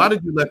like, why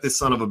did you let this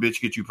son of a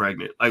bitch get you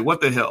pregnant? Like, what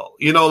the hell?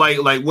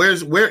 Like where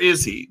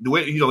is he? The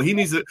way, he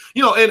needs to,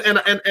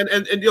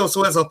 and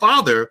so as a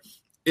father,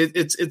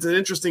 it's an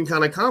interesting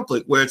kind of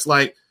conflict where it's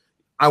like,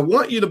 I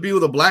want you to be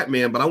with a Black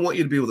man, but I want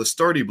you to be with a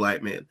sturdy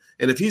Black man.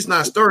 And if he's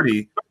not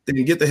sturdy,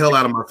 then get the hell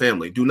out of my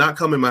family. Do not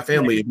come in my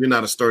family if you're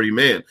not a sturdy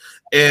man.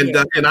 And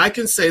and I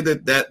can say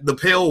that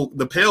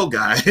the pale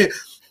guy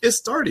is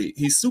sturdy.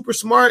 He's super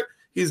smart.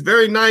 He's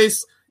very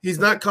nice. He's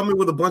not coming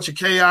with a bunch of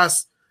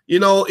chaos.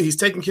 He's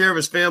taking care of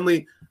his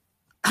family.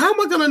 How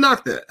am I going to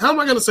knock that? How am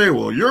I going to say,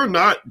 well, you're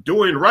not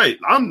doing right?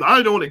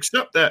 I don't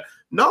accept that.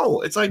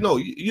 No, it's like, no,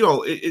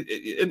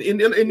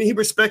 and he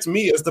respects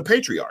me as the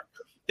patriarch.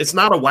 It's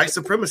not a white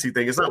supremacy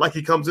thing. It's not like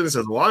he comes in and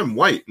says, well, I'm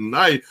white and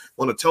I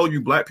want to tell you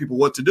Black people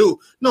what to do.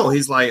 No,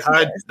 he's like,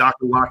 hi,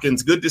 Dr.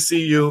 Watkins. Good to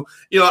see you.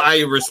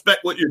 I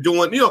respect what you're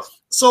doing.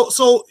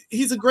 So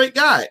he's a great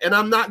guy and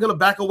I'm not going to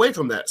back away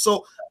from that.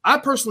 So I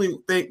personally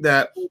think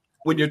that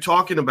when you're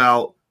talking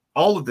about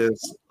all of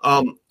this,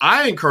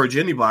 I encourage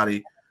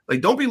anybody,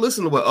 like, don't be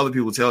listening to what other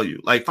people tell you.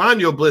 Like, find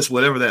your bliss,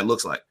 whatever that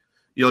looks like.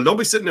 Don't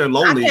be sitting there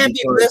lonely. I can't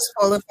be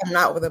blissful if I'm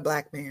not with a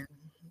Black man.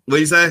 What do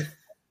you say?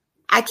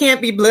 I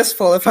can't be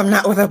blissful if I'm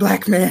not with a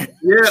Black man.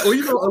 Yeah,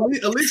 well,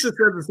 Alicia says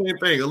the same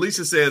thing.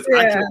 Alicia says,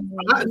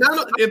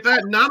 in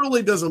fact, not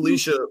only does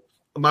Alicia,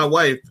 my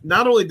wife,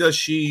 not only does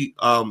she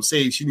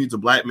say she needs a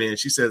Black man,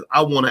 she says,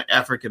 I want an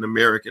African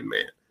American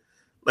man.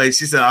 Like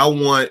she said, I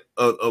want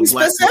a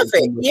Black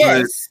specific,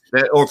 yes,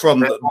 or from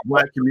the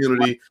Black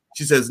community.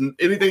 She says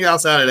anything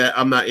outside of that,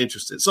 I'm not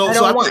interested. So I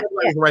think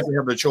everybody's right to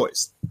have their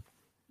choice.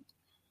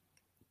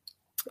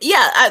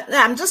 Yeah,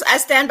 I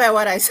stand by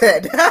what I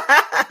said.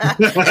 I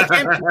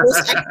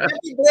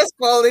can't be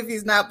blissful if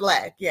he's not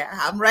Black. Yeah,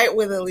 I'm right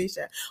with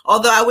Alicia.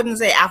 Although I wouldn't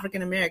say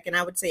African American,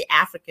 I would say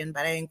African,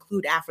 but I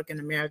include African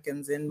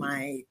Americans in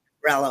my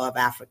umbrella of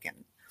African.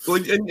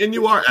 Well, and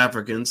you are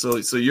African, so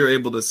you're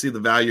able to see the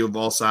value of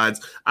all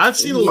sides. I've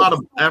seen a lot of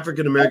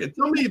African American.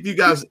 Tell me if you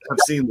guys have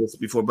seen this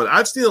before, but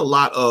I've seen a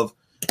lot of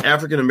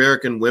African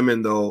American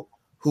women though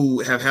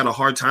who have had a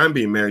hard time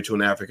being married to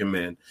an African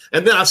man,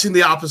 and then I've seen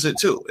the opposite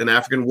too, an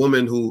African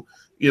woman who,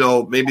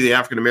 maybe the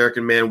African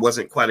American man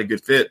wasn't quite a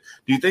good fit.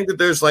 Do you think that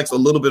there's like a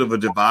little bit of a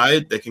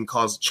divide that can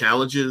cause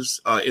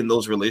challenges in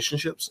those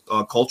relationships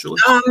culturally?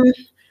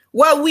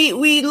 Well,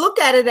 we look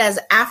at it as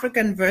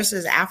African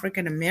versus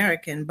African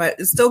American, but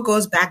it still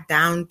goes back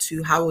down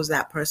to how was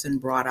that person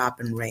brought up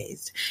and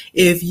raised.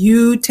 If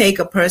you take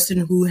a person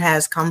who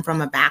has come from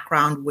a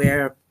background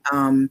where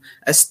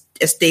a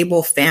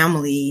stable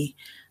family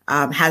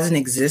hasn't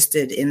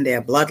existed in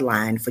their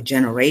bloodline for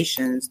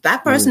generations,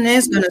 that person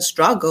is going to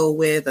struggle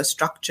with a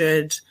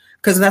structured,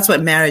 because that's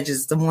what marriage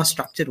is, the more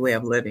structured way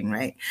of living,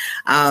 right?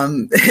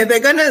 They're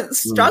going to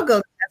struggle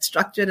in that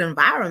structured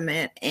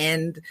environment,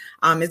 and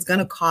it's going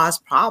to cause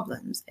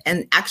problems.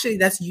 And actually,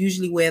 that's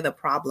usually where the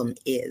problem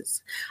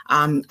is.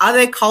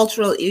 Other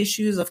cultural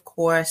issues, of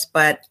course,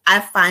 but I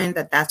find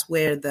that that's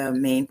where the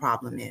main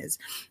problem is.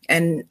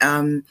 And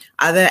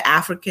other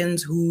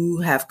Africans who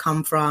have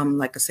come from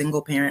like a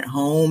single parent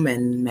home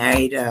and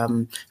married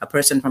a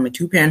person from a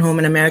 2-parent home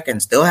in America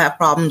and still have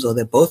problems, or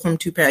they're both from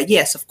 2-parent.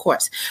 Yes, of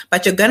course.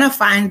 But you're going to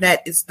find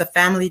that it's the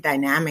family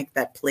dynamic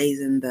that plays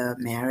in the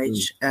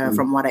marriage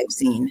from what I've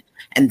seen.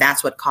 And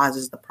that's what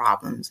causes the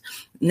problems.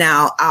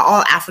 Now, are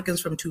all Africans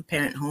from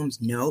 2-parent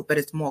homes? No, but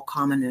it's more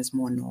common and it's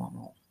more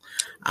normal.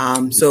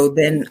 So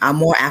then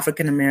more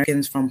African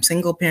Americans from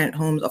single parent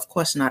homes, of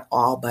course, not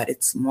all, but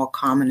it's more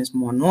common, it's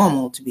more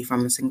normal to be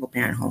from a single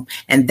parent home.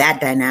 And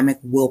that dynamic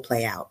will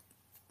play out.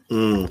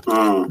 I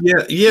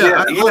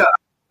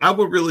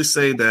would really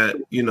say that,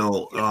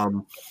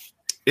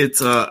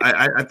 it's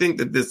I think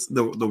that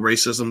the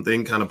racism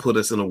thing kind of put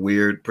us in a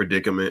weird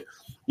predicament.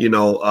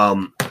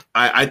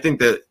 I think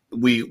that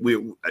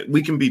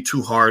we can be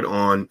too hard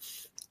on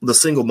the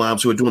single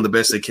moms who are doing the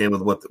best they can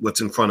with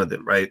what's in front of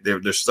them, right?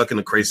 They're stuck in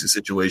a crazy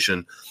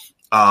situation.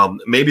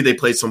 Maybe they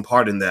played some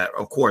part in that,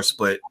 of course,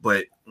 but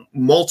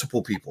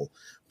multiple people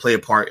play a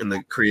part in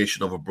the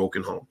creation of a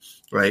broken home,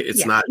 right?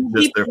 It's not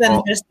just their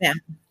fault.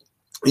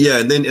 Yeah,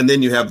 and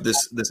then you have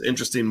this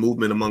interesting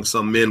movement among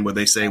some men where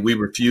they say we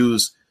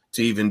refuse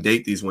to even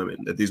date these women,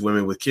 that these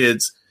women with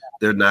kids,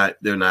 they're not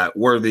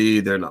worthy,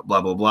 they're not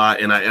blah blah blah.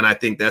 And I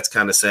think that's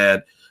kind of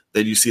sad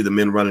that you see the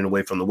men running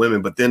away from the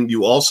women, but then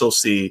you also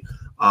see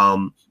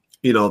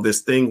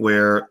this thing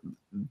where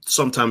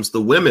sometimes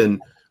the women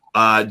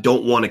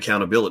don't want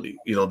accountability.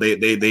 There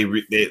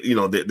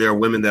are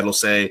women that'll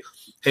say,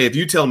 hey, if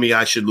you tell me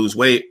I should lose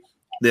weight,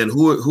 then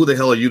who the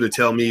hell are you to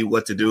tell me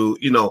what to do?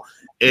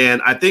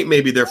 And I think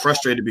maybe they're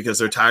frustrated because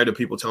they're tired of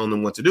people telling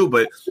them what to do.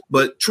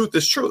 But truth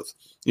is truth.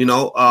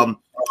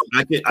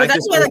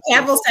 That's where the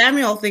Campbell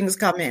Samuel things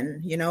come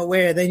in,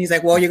 where then he's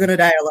like, well, you're going to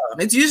die alone.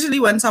 It's usually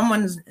when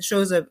someone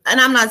shows up,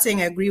 and I'm not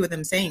saying I agree with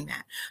him saying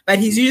that, but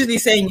he's usually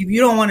saying if you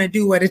don't want to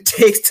do what it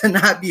takes to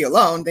not be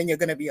alone, then you're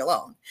going to be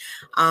alone.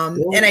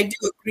 And I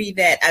do agree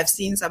that I've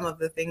seen some of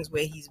the things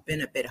where he's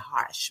been a bit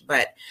harsh,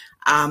 but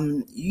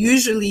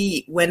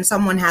usually when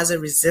someone has a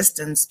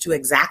resistance to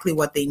exactly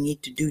what they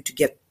need to do to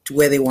get to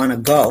where they want to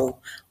go,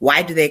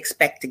 why do they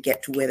expect to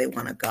get to where they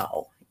want to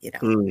go? If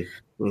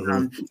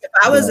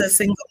I was a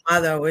single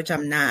mother, which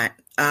I'm not,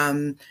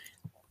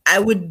 I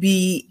would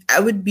be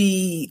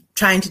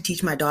trying to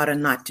teach my daughter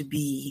not to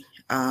be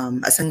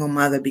a single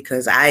mother,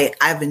 because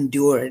I've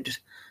endured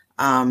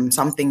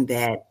something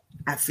that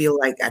I feel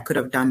like I could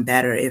have done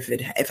better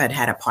if I'd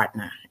had a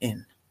partner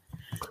in.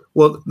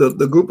 Well,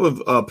 the group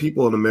of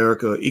people in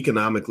America,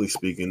 economically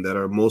speaking, that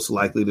are most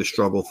likely to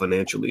struggle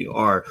financially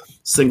are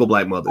single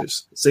Black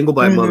mothers. Single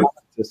Black mothers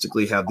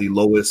statistically have the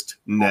lowest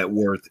net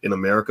worth in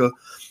America.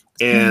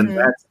 And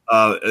that's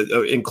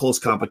in close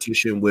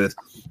competition with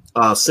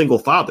single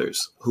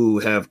fathers who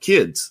have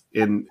kids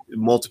in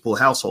multiple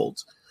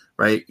households,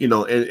 right?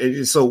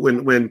 And so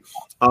when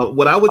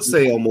what I would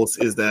say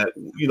almost is that,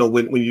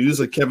 when you use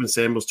a Kevin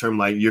Samuels term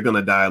like you're going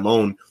to die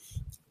alone,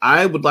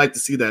 I would like to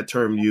see that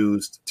term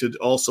used to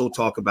also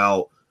talk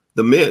about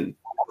the men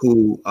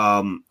who,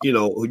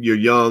 you're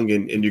young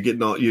and you're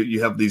getting all,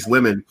 you have these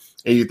women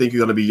and you think you're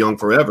going to be young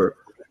forever.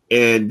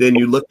 And then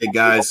you look at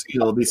guys,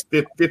 these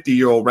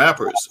 50-year-old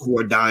rappers who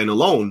are dying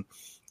alone,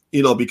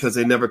 because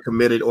they never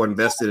committed or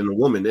invested in a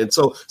woman. And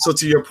so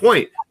to your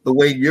point, the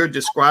way you're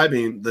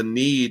describing the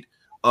need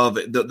of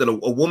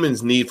a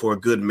woman's need for a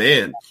good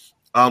man,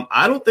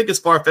 I don't think it's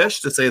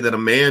far-fetched to say that a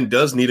man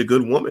does need a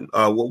good woman.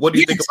 What do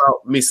you think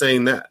about me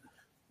saying that?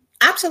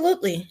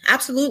 Absolutely.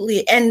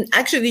 Absolutely. And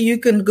actually, you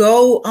can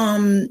go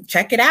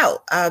check it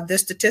out. The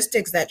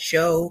statistics that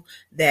show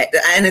that,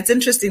 and it's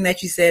interesting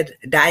that you said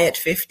die at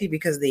 50,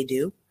 because they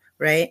do,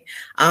 right?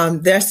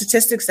 There are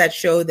statistics that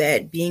show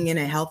that being in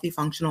a healthy,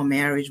 functional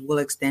marriage will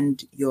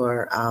extend it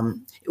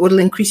will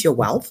increase your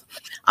wealth.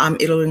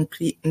 It'll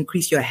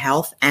increase your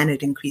health, and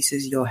it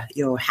increases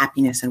your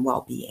happiness and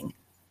well-being.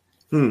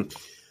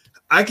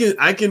 I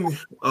can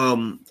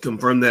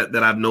confirm that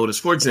I've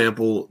noticed, for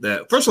example,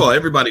 that first of all,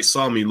 everybody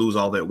saw me lose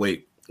all that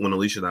weight when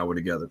Alicia and I were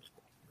together.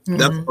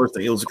 That's the first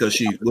thing. It was because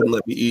she wouldn't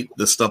let me eat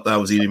the stuff that I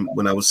was eating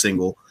when I was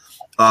single.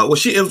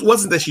 It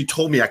wasn't that she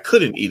told me I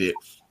couldn't eat it.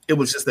 It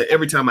was just that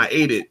every time I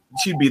ate it,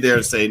 she'd be there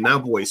and say, "Now,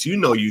 boys,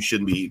 you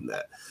shouldn't be eating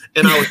that."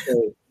 And I would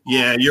say,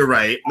 "Yeah, you're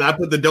right." And I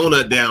put the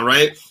donut down,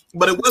 right?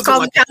 But it wasn't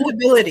called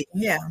accountability.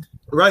 Yeah.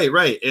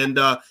 Right. And,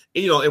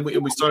 and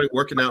we started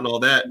working out and all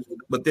that.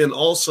 But then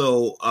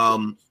also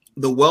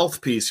the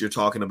wealth piece you're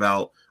talking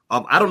about,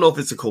 I don't know if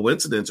it's a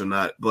coincidence or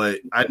not,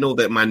 but I know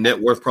that my net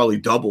worth probably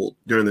doubled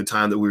during the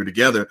time that we were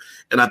together.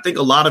 And I think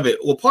a lot of it,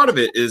 part of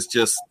it is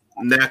just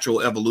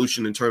natural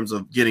evolution in terms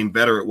of getting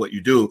better at what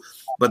you do.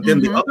 But then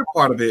the other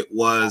part of it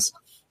was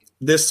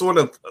this sort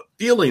of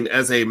feeling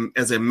as a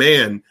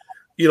man,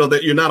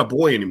 that you're not a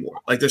boy anymore.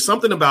 Like there's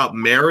something about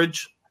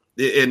marriage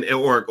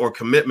or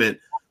commitment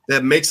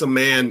that makes a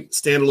man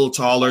stand a little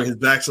taller, his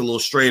back's a little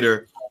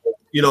straighter,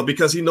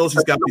 because he knows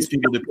he's got these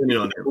people depending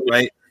on him,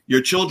 right?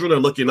 Your children are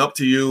looking up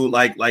to you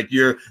like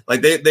you're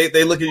like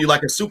they look at you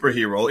like a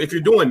superhero. If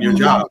you're doing your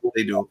job,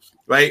 they do,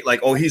 right?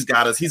 Like, oh, he's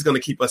got us, he's gonna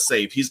keep us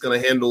safe, he's gonna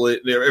handle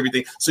it,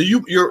 everything. So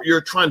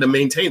you're trying to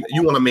maintain that.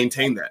 You want to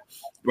maintain that,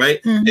 right?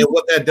 And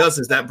what that does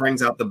is that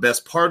brings out the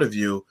best part of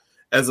you,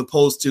 as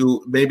opposed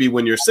to maybe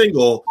when you're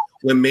single,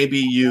 when maybe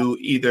you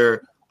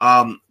either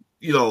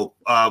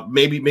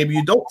maybe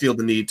you don't feel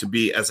the need to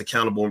be as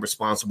accountable and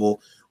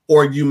responsible,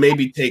 or you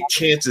maybe take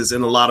chances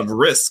and a lot of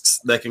risks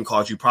that can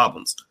cause you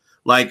problems.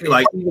 Like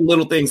even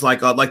little things like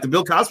the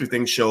Bill Cosby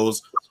thing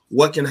shows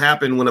what can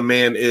happen when a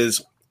man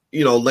is,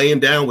 laying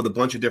down with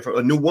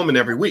a new woman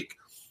every week.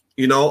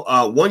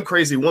 One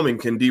crazy woman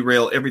can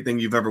derail everything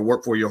you've ever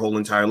worked for your whole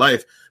entire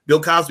life.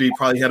 Bill Cosby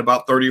probably had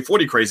about 30 or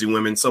 40 crazy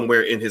women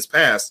somewhere in his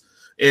past.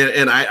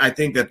 And I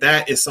think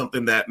that is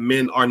something that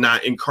men are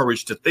not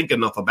encouraged to think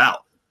enough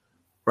about.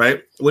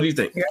 Right? What do you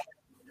think? Yeah.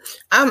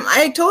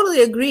 I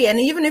totally agree. And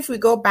even if we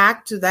go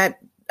back to that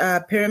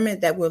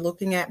pyramid that we're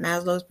looking at,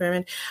 Maslow's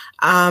pyramid,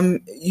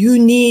 you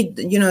need,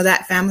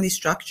 that family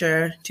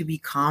structure to be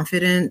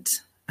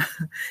confident,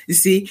 you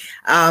see,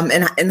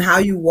 and how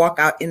you walk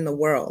out in the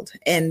world.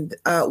 And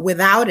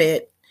without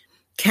it,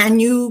 can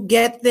you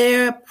get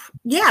there?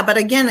 Yeah. But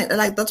again,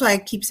 that's why I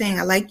keep saying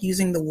I like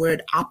using the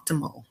word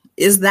optimal.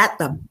 Is that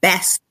the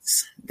best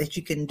that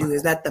you can do?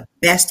 Is that the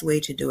best way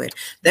to do it?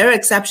 There are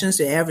exceptions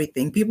to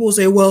everything. People will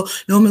say, well,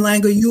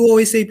 Nomalanga, you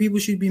always say people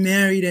should be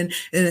married. And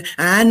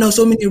I know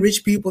so many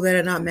rich people that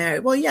are not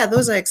married. Well, yeah,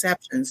 those are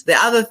exceptions. The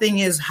other thing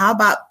is, how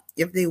about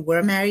if they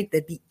were married,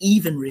 they'd be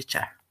even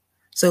richer.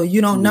 So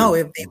you don't know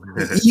if they would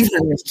be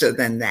even richer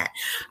than that.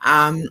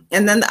 And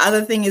then the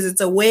other thing is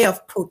it's a way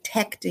of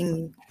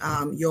protecting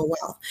your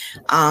wealth.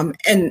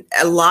 And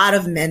a lot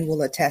of men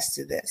will attest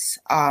to this.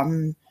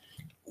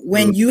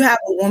 When you have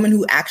a woman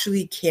who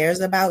actually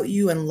cares about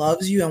you and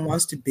loves you and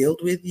wants to build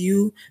with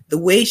you, the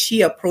way she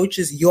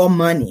approaches your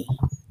money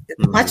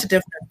is much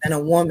different than a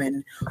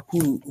woman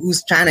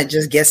who's trying to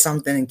just get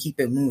something and keep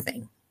it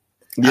moving.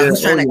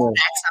 Who's trying to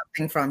extract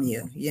something from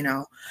you,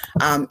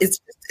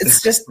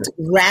 it's just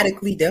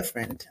radically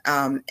different.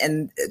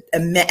 And a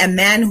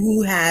man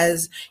who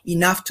has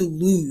enough to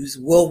lose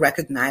will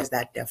recognize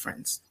that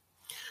difference.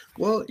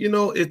 Well,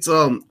 it's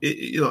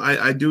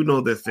I do know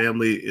that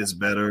family is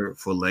better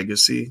for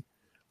legacy.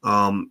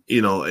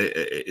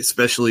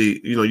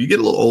 Especially, you get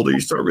a little older, you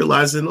start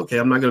realizing, okay,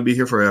 I'm not going to be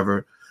here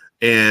forever.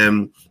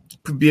 And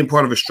being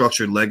part of a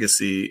structured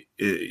legacy,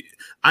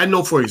 I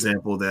know, for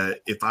example, that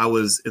if I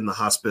was in the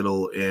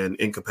hospital and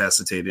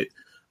incapacitated,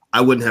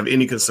 I wouldn't have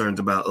any concerns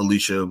about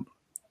Alicia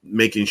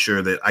making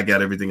sure that I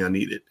got everything I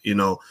needed. I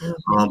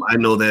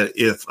know that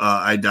if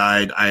I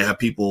died, I have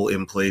people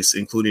in place,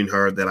 including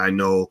her, that I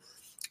know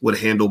would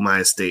handle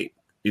my estate,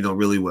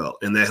 really well.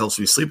 And that helps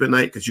me sleep at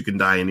night because you can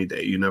die any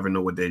day. You never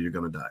know what day you're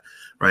going to die.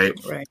 Right.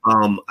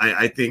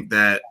 I think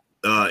that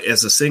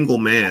as a single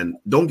man,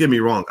 don't get me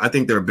wrong, I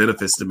think there are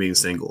benefits to being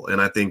single. And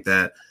I think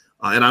that,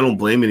 and I don't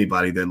blame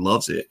anybody that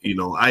loves it.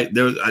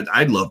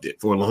 I loved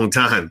it for a long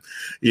time,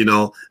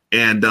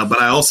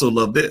 but I also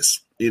love this,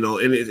 and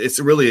it's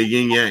really a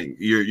yin yang.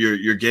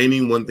 You're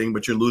gaining one thing,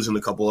 but you're losing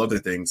a couple other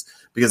things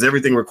because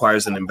everything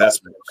requires an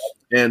investment.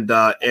 And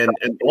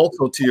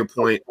also to your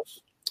point,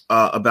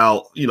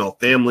 about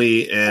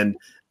family and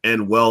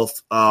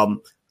wealth.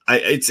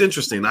 It's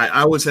interesting.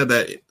 I always had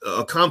that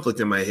a conflict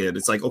in my head.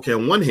 It's like, okay,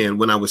 on one hand,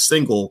 when I was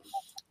single,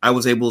 I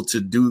was able to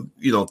do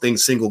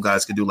things single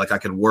guys could do. Like I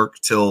could work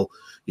till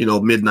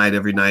midnight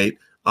every night.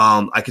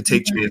 I could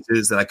take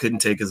chances that I couldn't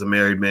take as a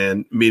married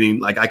man, meaning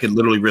like I could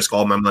literally risk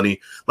all my money.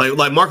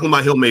 Like Mark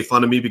Lamont Hill made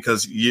fun of me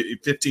because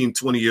 15,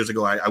 20 years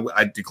ago,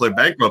 I declared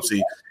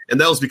bankruptcy. And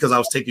that was because I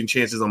was taking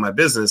chances on my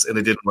business and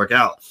it didn't work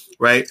out.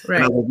 Right.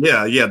 And I was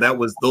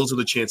like, those are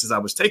the chances I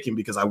was taking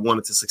because I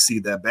wanted to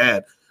succeed that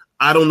bad.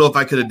 I don't know if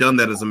I could have done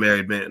that as a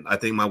married man. I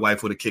think my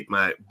wife would have kicked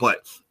my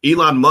butt.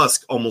 Elon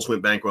Musk almost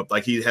went bankrupt.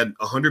 Like he had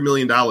 $100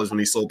 million when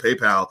he sold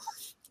PayPal.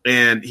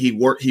 And he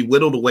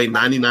whittled away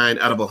 99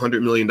 out of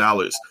 $100 million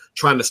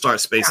trying to start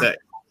SpaceX,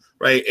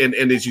 right? And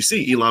as you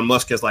see, Elon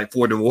Musk has like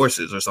 4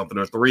 divorces or something,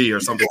 or 3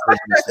 or something,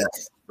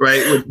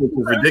 right? Which is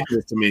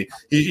ridiculous to me.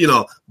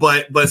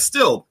 But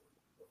still,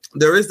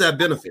 there is that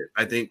benefit,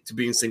 I think, to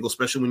being single,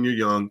 especially when you're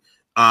young.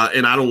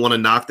 And I don't want to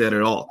knock that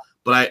at all.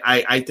 But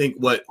I think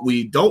what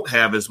we don't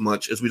have as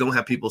much is we don't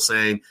have people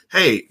saying,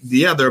 hey,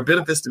 yeah, there are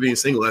benefits to being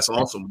single. That's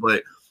awesome.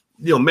 But,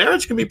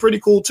 marriage can be pretty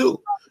cool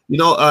too.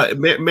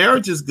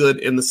 Marriage is good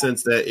in the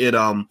sense that it,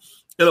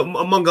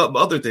 among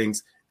other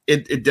things,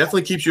 it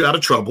definitely keeps you out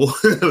of trouble,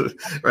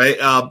 right?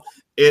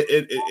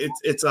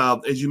 It's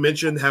as you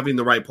mentioned, having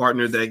the right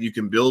partner that you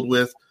can build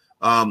with,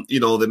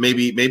 that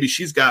maybe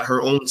she's got her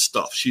own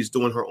stuff. She's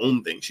doing her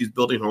own thing. She's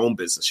building her own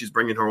business. She's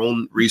bringing her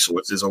own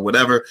resources or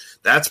whatever.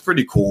 That's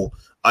pretty cool.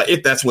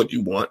 If that's what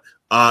you want.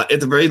 At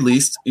the very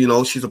least,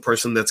 she's a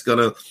person that's going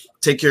to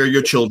take care of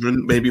your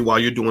children, maybe while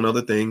you're doing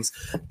other things.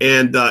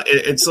 And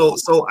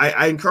so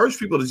I encourage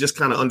people to just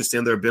kind of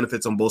understand there are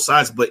benefits on both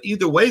sides. But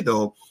either way,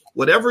 though,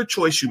 whatever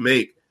choice you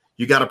make,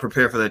 you got to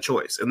prepare for that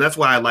choice. And that's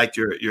why I liked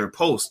your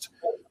post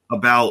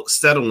about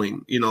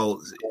settling.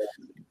 The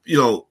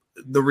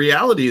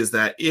reality is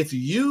that if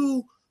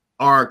you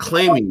are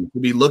claiming to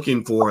be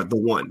looking for the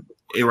one,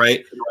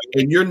 right,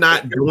 and you're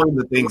not doing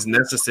the things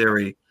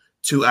necessary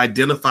to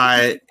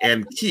identify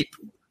and keep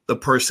the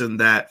person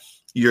that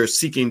you're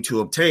seeking to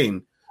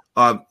obtain,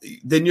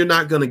 then you're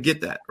not going to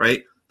get that,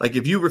 right? Like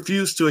if you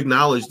refuse to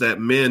acknowledge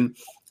that men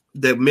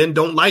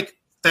don't like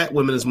fat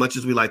women as much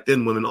as we like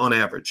thin women on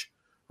average,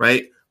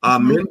 right?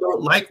 Men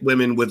don't like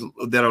women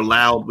that are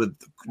loud with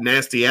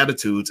nasty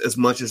attitudes as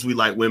much as we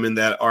like women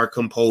that are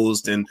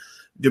composed and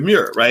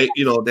demure, right?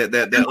 You know, that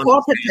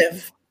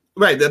cooperative.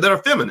 Right, that are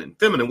feminine,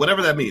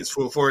 whatever that means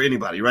for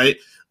anybody, right?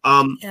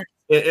 Yeah.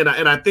 And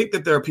I think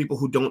that there are people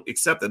who don't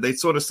accept that. They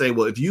sort of say,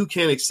 well, if you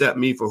can't accept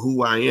me for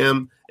who I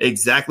am,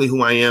 exactly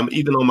who I am,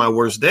 even on my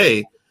worst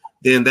day,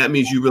 then that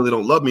means you really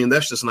don't love me. And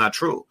that's just not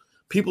true.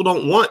 People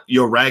don't want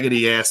your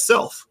raggedy ass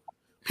self.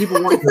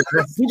 People want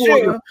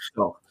your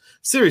self.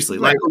 Seriously,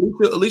 right.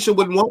 Like Alicia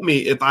wouldn't want me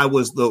if I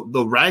was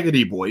the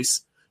raggedy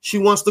voice. She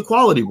wants the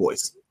quality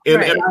voice.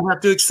 And I have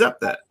to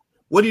accept that.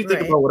 What do you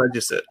think about what I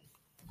just said?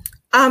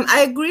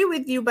 I agree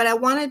with you, but I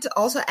wanted to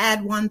also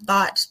add one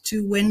thought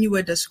to when you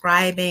were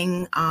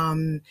describing,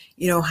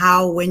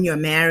 how when you're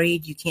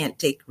married, you can't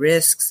take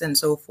risks and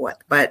so forth.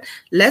 But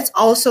let's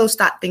also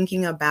start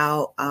thinking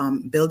about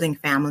building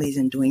families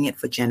and doing it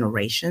for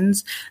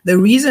generations. The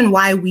reason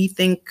why we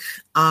think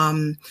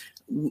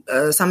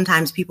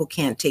sometimes people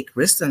can't take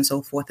risks and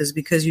so forth is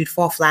because you'd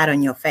fall flat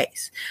on your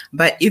face.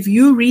 But if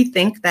you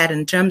rethink that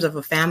in terms of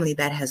a family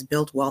that has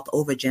built wealth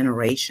over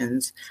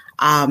generations,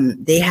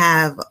 they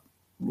have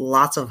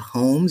lots of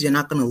homes. You're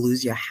not going to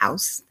lose your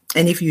house.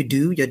 And if you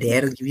do, your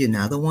dad will give you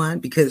another one,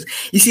 because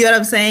you see what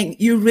I'm saying?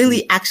 You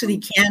really actually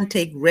can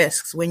take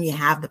risks when you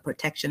have the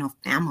protection of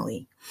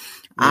family.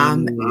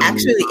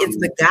 Actually, it's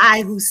the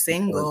guy who's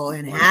single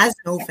and has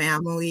no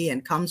family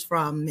and comes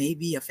from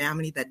maybe a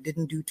family that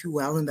didn't do too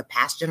well in the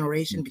past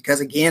generation because,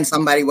 again,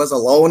 somebody was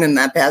alone in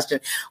that past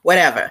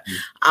whatever.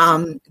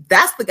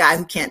 That's the guy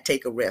who can't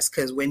take a risk,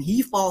 because when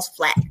he falls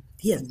flat,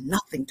 he has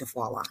nothing to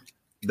fall on.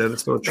 That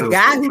is so true. The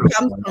guy who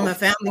comes from a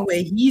family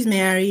where he's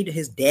married,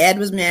 his dad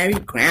was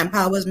married,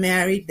 grandpa was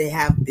married, they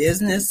have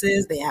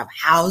businesses, they have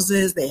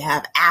houses, they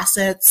have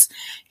assets.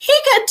 He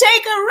can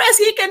take a risk.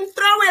 He can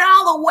throw it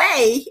all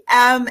away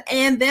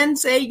and then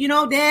say,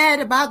 Dad,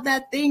 about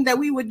that thing that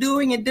we were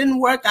doing, it didn't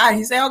work out.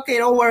 He said, okay,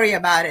 don't worry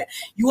about it.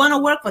 You want to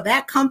work for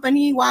that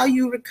company while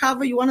you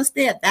recover? You want to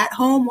stay at that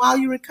home while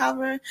you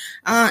recover?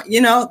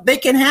 They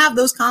can have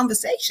those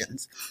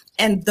conversations.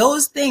 And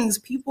those things,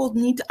 people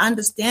need to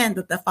understand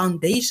that the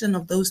foundation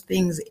of those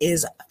things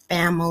is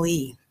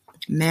family,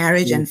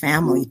 marriage and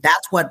family.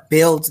 That's what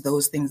builds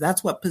those things.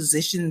 That's what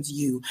positions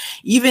you.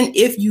 Even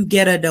if you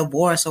get a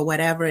divorce or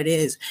whatever it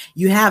is,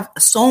 you have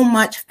so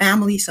much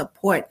family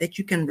support that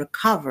you can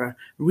recover,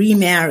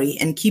 remarry,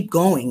 and keep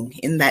going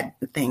in that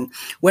thing.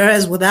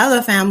 Whereas with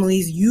other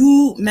families,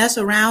 you mess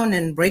around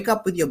and break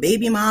up with your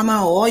baby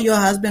mama or your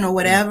husband or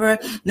whatever,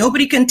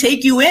 nobody can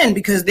take you in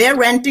because they're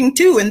renting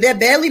too and they're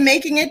barely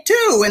making it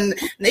too and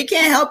they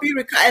can't help you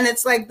recover. And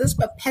it's like this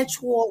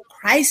perpetual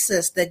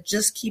crisis that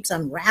just keeps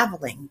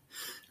unraveling.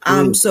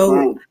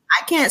 So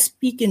I can't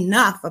speak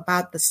enough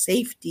about the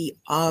safety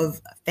of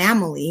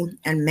family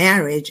and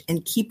marriage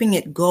and keeping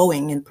it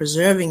going and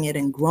preserving it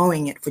and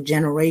growing it for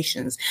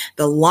generations.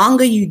 The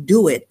longer you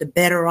do it, the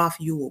better off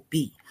you will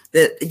be.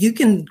 That you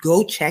can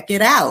go check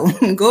it out.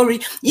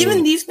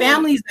 Even these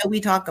families that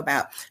we talk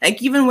about,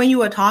 like even when you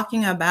were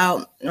talking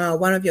about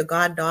one of your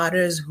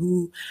goddaughters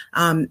who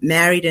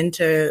married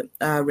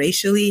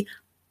interracially,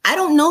 I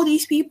don't know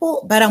these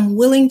people, but I'm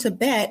willing to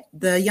bet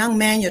the young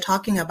man you're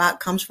talking about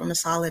comes from a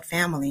solid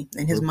family,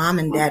 and his mom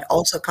and dad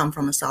also come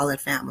from a solid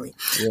family.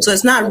 Yeah. So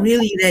it's not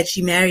really that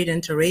she married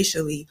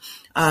interracially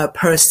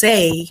per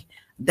se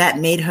that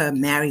made her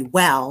marry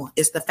well.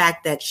 It's the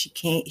fact that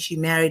she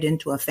married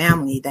into a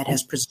family that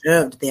has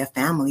preserved their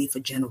family for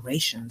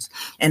generations.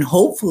 And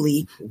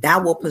hopefully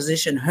that will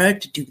position her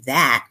to do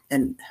that,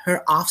 and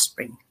her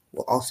offspring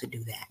will also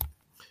do that.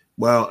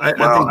 Well, I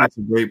think that's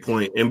a great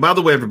point. And by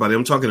the way, everybody,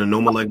 I'm talking to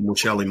Nomalanga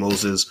Mushali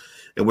Moses,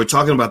 and we're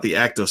talking about the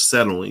act of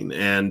settling.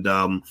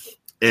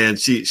 And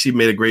she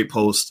made a great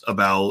post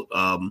about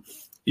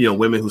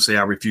women who say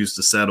I refuse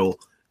to settle.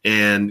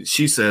 And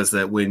she says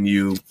that when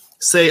you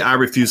say I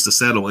refuse to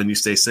settle and you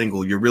stay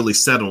single, you're really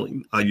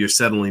settling. You're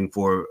settling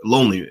for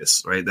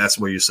loneliness, right? That's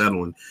where you're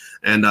settling.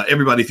 And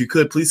everybody, if you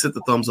could, please hit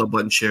the thumbs up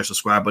button, share,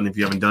 subscribe button if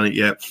you haven't done it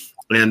yet.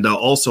 And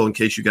also, in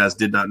case you guys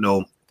did not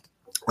know,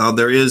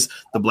 there is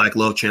the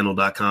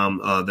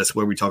blacklovechannel.com. That's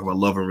where we talk about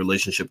love and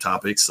relationship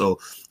topics. So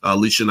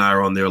Alicia and I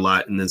are on there a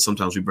lot, and then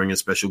sometimes we bring in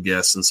special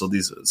guests. And so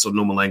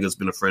Nomalanga has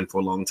been a friend for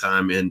a long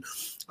time, and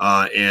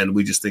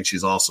we just think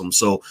she's awesome.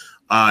 So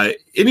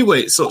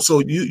anyway, so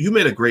you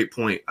made a great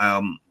point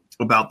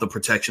about the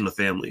protection of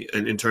family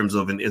in terms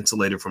of an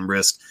insulator from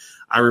risk.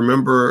 I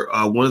remember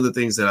one of the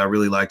things that I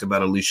really liked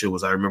about Alicia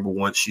was I remember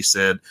once she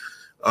said,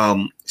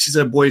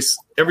 Boyce,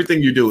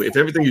 everything you do, if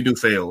everything you do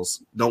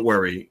fails, don't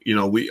worry.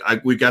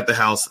 We got the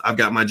house. I've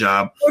got my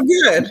job. We're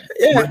good.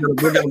 Yeah.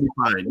 We're gonna be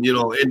fine.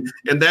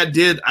 And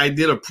I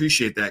did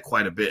appreciate that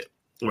quite a bit.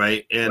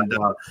 Right. And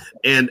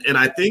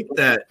I think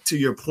that, to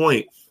your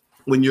point,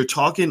 when you're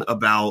talking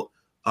about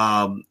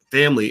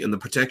family and the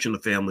protection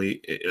of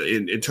family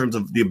in terms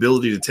of the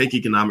ability to take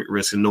economic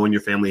risk and knowing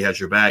your family has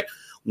your back,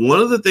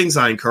 one of the things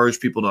I encourage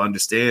people to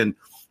understand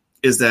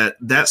is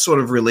that sort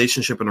of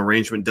relationship and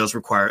arrangement does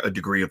require a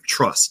degree of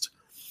trust.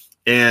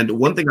 And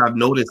one thing I've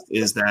noticed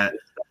is that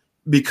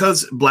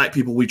because Black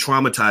people, we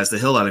traumatize the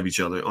hell out of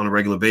each other on a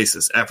regular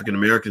basis, African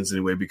Americans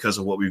anyway, because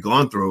of what we've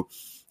gone through,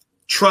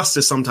 trust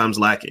is sometimes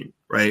lacking,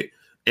 right?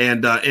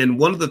 And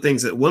one of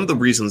the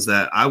reasons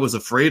that I was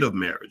afraid of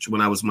marriage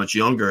when I was much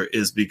younger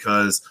is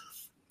because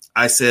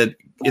I said,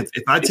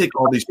 if I take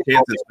all these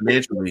chances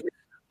financially,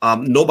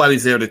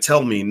 nobody's there to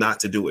tell me not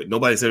to do it.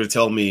 Nobody's there to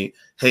tell me,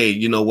 hey,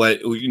 you know what,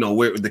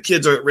 the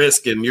kids are at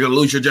risk and you're going to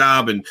lose your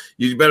job and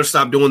you better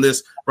stop doing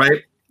this,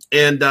 right?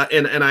 And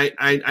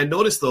I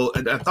noticed, though,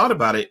 and I thought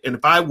about it, and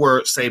if I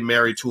were, say,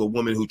 married to a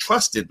woman who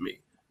trusted me,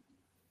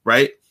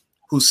 right,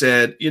 who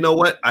said, you know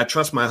what, I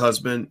trust my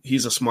husband,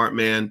 he's a smart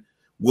man,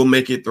 we'll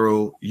make it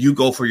through, you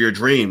go for your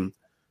dream.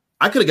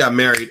 I could have got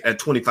married at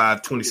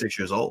 25, 26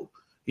 years old.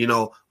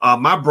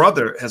 My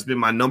brother has been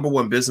my number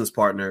one business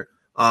partner,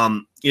 in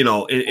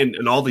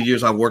all the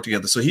years I've worked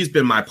together. So he's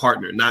been my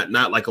partner, not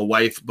like a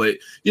wife, but,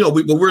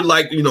 we're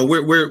like,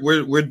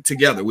 we're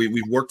together.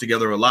 We've worked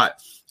together a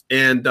lot.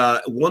 And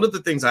one of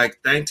the things I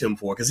thanked him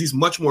for, because he's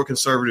much more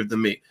conservative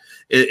than me,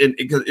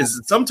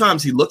 is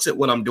sometimes he looks at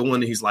what I'm doing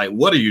and he's like,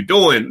 what are you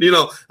doing?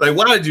 Like,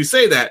 why did you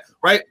say that?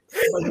 Right.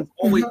 But he's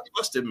always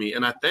trusted me.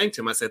 And I thanked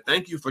him. I said,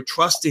 thank you for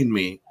trusting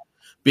me,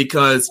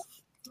 because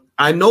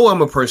I know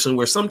I'm a person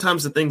where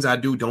sometimes the things I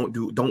do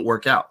don't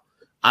work out.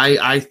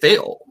 I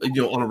fail,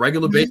 on a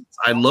regular basis.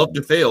 I love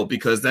to fail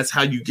because that's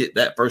how you get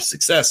that first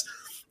success.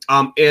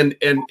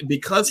 And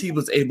because he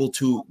was able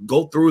to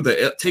go through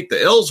take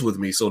the L's with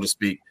me, so to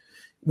speak,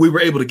 we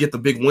were able to get the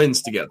big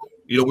wins together.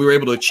 We were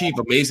able to achieve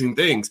amazing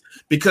things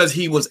because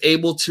he was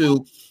able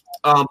to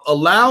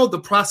allow the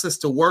process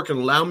to work and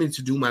allow me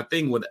to do my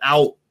thing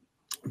without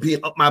being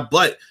up my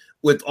butt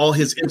with all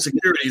his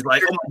insecurities.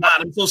 Like, oh my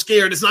God, I'm so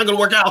scared. It's not going to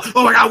work out.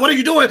 Oh my God, what are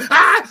you doing? It's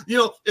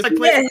like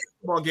playing a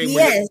basketball game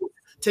where it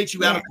takes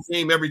you out of the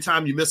game every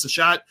time you miss a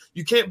shot.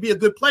 You can't be a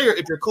good player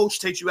if your coach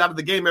takes you out of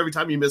the game every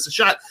time you miss a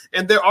shot.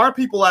 And there are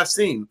people I've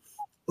seen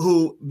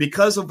who,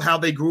 because of how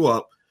they grew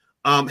up,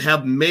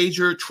 have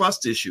major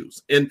trust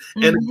issues. And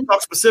to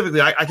talk specifically,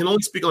 I can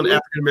only speak on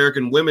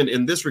African-American women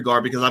in this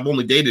regard because I've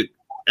only dated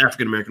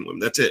African-American women.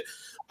 That's it.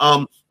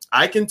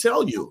 I can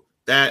tell you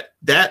that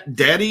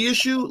daddy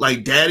issue,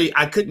 like daddy,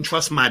 I couldn't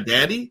trust my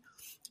daddy.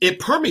 It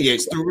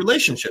permeates through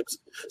relationships.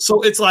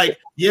 So it's like,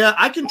 yeah,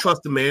 I can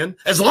trust a man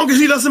as long as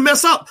he doesn't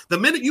mess up. The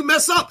minute you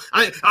mess up,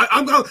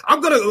 I'm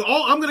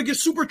gonna get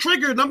super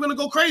triggered and I'm gonna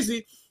go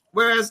crazy.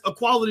 Whereas a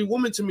quality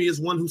woman to me is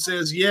one who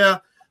says, yeah,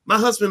 my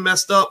husband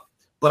messed up,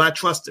 but I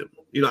trust him.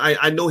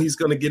 I know he's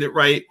gonna get it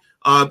right.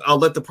 I'll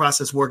let the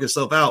process work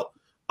itself out.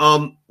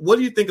 What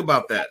do you think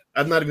about that?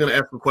 I'm not even going to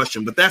ask a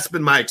question, but that's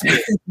been my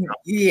experience.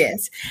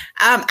 Yes.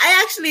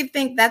 I actually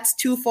think that's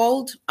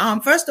twofold.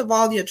 First of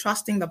all, you're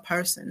trusting the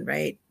person,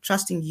 right?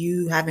 Trusting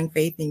you, having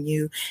faith in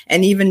you,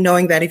 and even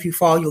knowing that if you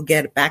fall, you'll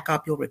get back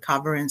up, you'll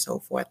recover and so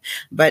forth.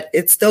 But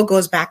it still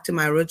goes back to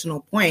my original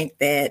point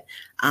that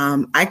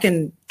I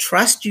can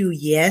trust you,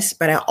 yes,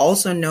 but I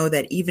also know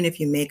that even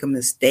if you make a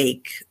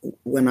mistake,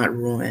 we're not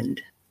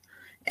ruined.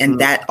 And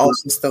that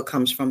also still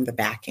comes from the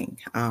backing.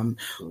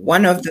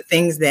 One of the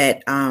things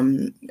that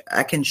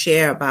I can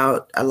share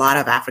about a lot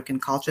of African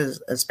cultures,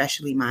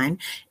 especially mine,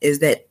 is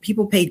that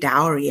people pay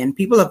dowry, and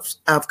people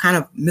have kind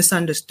of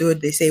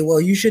misunderstood. They say, well,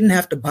 you shouldn't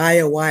have to buy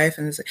a wife.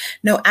 And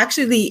no,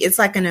 actually, it's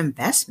like an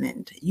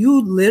investment.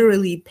 You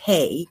literally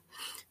pay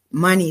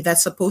money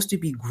that's supposed to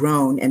be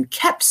grown and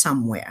kept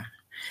somewhere,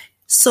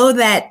 so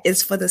that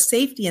it's for the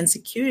safety and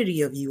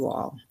security of you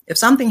all. If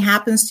something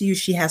happens to you,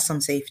 she has some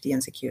safety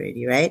and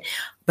security, right?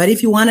 But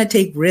if you want to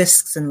take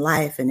risks in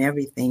life and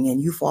everything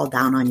and you fall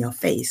down on your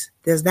face,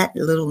 there's that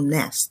little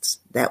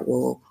nest that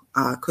will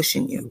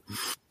cushion you.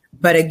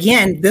 But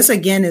again, this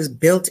is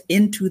built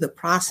into the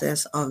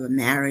process of a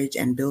marriage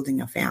and building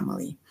a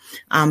family.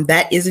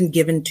 That isn't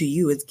given to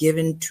you, it's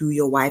given to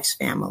your wife's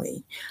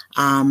family.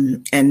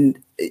 And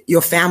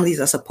your families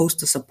are supposed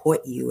to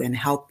support you and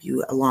help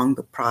you along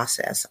the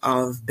process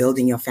of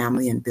building your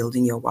family and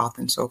building your wealth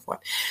and so forth.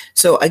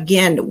 So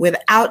again,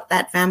 without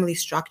that family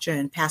structure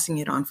and passing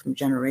it on from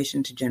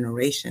generation to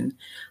generation,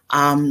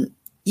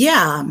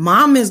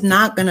 mom is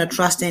not going to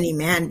trust any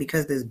man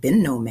because there's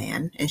been no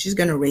man, and she's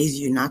going to raise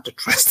you not to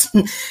trust.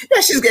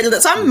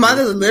 Some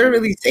mothers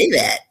literally say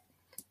that.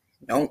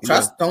 Don't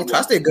trust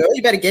it, girl.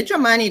 You better get your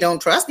money.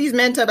 Don't trust these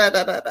men. They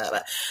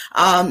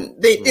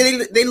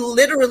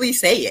literally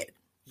say it.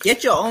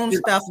 Get your own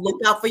stuff. Look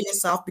out for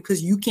yourself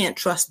because you can't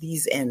trust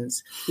these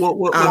ends. And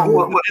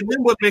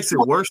then what makes it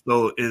worse,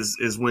 though,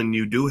 is when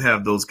you do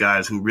have those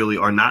guys who really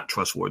are not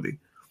trustworthy,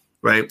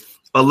 right?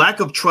 A lack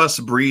of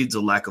trust breeds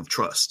a lack of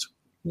trust.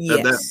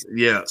 Yes.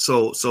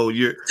 So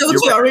you're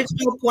your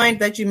original point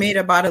that you made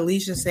about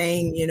Alicia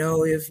saying,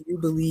 if you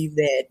believe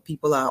that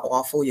people are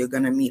awful, you're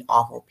going to meet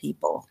awful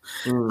people,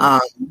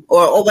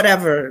 or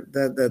whatever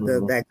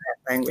that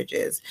language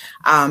is.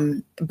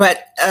 And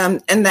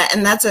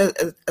that's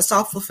a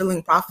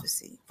self-fulfilling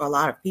prophecy for a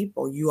lot of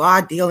people. You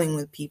are dealing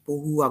with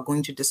people who are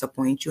going to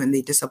disappoint you, and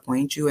they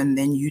disappoint you, and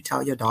then you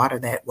tell your daughter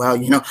that, well,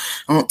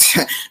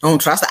 don't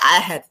trust. I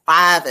had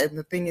 5, and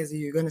the thing is,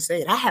 you're going to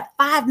say it. I had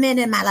 5 men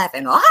in my life,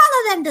 and all of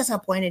them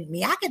disappointed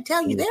me. I can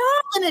tell you they're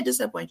all going to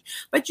disappoint you.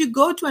 But you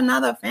go to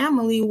another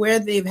family where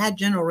they've had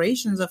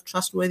generations of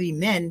trustworthy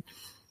men,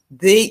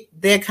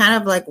 they're kind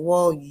of like,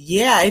 well,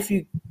 yeah, if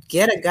you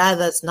get a guy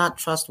that's not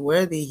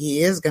trustworthy,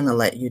 he is going to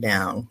let you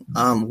down.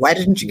 Why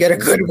didn't you get a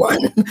good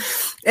one?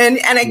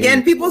 and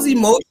again, people's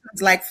emotions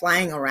like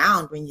flying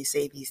around when you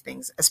say these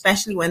things,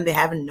 especially when they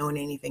haven't known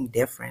anything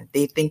different.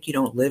 They think you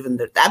don't live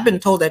I've been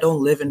told I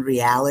don't live in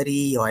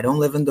reality, or I don't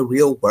live in the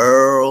real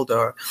world,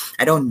 or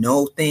I don't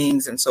know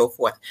things and so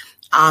forth.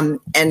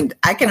 And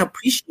I can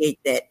appreciate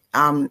that.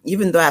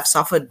 Even though I've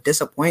suffered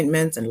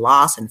disappointments and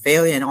loss and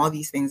failure and all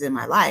these things in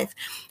my life,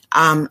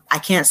 I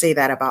can't say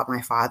that about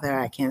my father.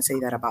 I can't say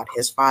that about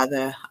his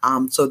father.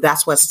 So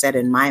that's what's said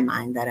in my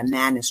mind, that a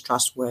man is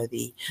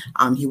trustworthy.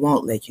 He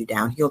won't let you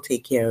down. He'll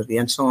take care of you,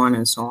 and so on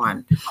and so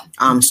on.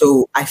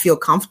 So I feel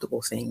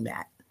comfortable saying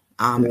that.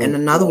 And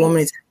another woman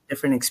who's had a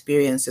different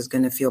experience is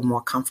going to feel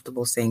more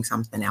comfortable saying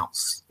something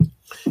else.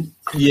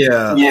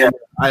 Yeah.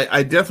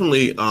 I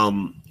definitely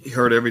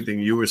heard everything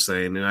you were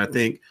saying. And I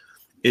think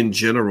in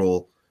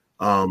general,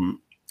 I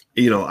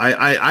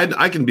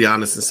can be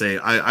honest and say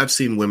I've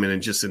seen women in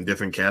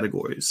different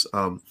categories.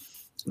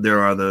 There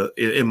are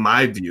in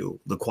my view,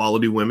 the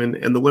quality women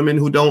and the women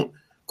who don't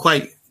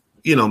quite,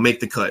 make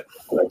the cut,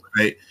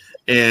 right?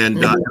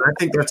 And I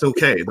think that's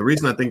okay. The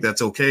reason I think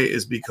that's okay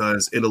is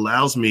because it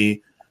allows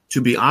me to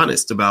be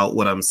honest about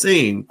what I'm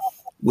seeing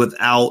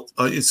without,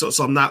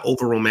 so I'm not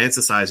over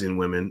romanticizing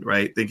women,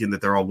 right? Thinking that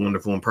they're all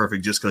wonderful and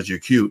perfect just because you're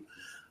cute.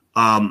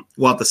 While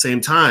at the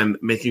same time,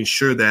 making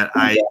sure that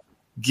I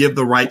give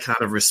the right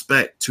kind of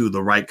respect to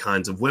the right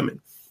kinds of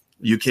women.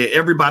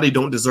 Everybody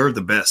don't deserve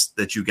the best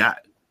that you got.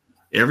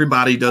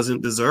 Everybody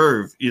doesn't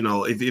deserve,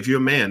 if you're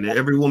a man,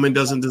 every woman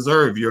doesn't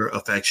deserve your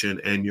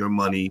affection and your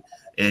money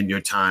and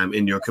your time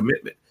and your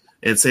commitment.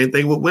 And same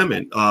thing with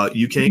women.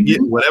 You can't get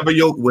whatever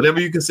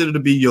you consider to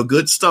be your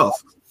good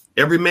stuff.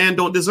 Every man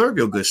don't deserve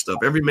your good stuff.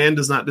 Every man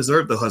does not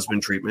deserve the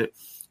husband treatment,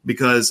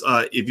 because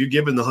if you're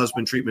giving the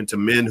husband treatment to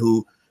men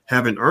who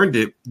haven't earned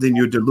it, then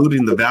you're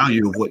diluting the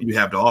value of what you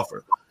have to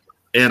offer.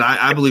 And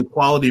I believe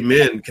quality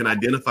men can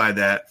identify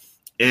that,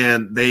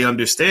 and they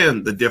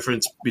understand the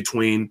difference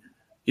between,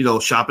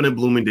 shopping at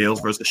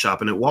Bloomingdale's versus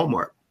shopping at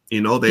Walmart. They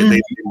know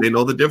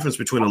the difference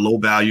between a low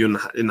value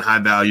and high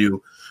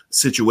value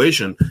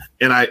situation.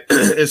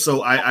 And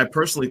so I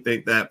personally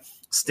think that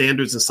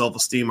standards and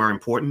self-esteem are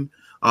important.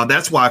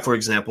 That's why, for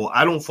example,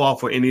 I don't fall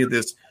for any of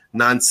this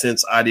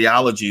nonsense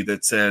ideology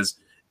that says,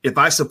 if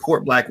I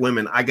support Black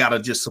women, I got to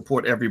just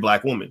support every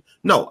Black woman.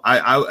 No,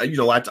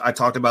 I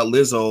talked about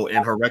Lizzo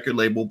and her record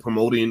label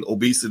promoting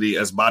obesity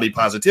as body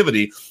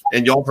positivity,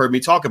 and y'all heard me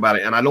talk about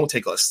it, and I don't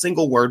take a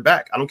single word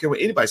back. I don't care what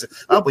anybody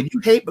says. Oh, but you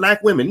hate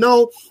Black women.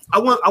 No, I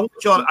want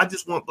y'all.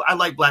 I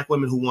like Black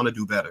women who want to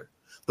do better.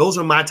 Those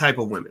are my type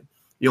of women.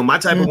 My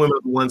type of women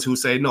are the ones who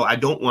say, no, I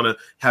don't want to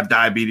have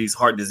diabetes,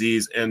 heart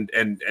disease, and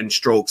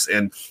strokes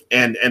and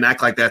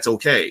act like that's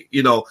okay.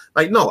 No,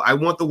 I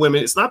want the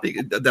women. It's not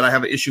that I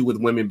have an issue with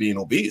women being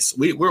obese.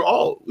 We're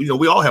all, we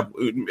all have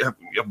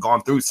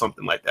gone through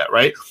something like that,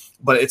 right?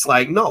 But it's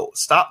like, no,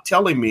 stop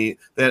telling me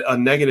that a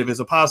negative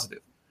is a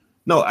positive.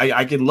 No,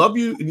 I can love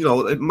you.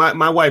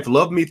 My wife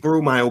loved me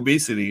through my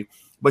obesity,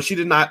 but she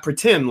did not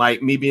pretend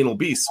like me being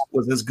obese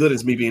was as good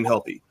as me being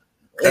healthy.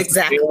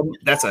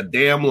 That's a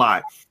damn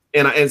lie.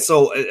 And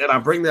I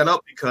bring that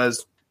up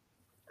because,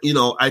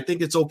 I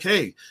think it's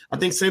okay. I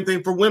think same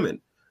thing for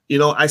women.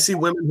 I see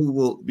women who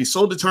will be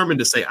so determined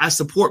to say, I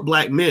support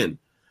Black men,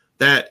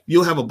 that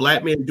you'll have a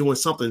Black man doing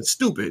something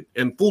stupid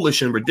and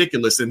foolish and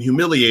ridiculous and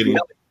humiliating.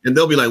 And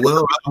they'll be like,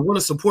 well, I want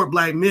to support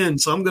Black men,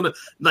 so I'm going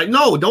to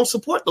no, don't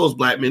support those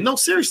Black men. No,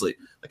 seriously.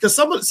 Because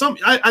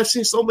I've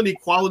seen so many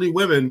quality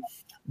women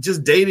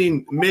just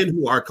dating men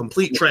who are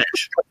complete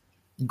trash,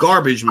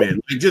 garbage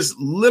men, just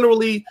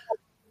literally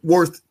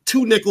worth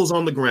 2 nickels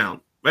on the ground,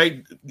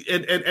 right?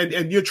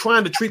 And you're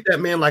trying to treat that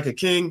man like a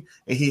king,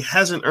 and he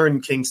hasn't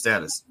earned king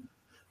status.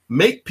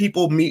 Make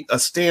people meet a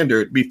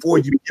standard before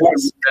you get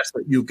the best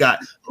that you got.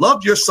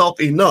 Love yourself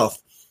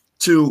enough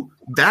to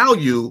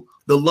value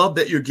the love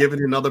that you're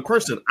giving another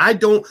person. I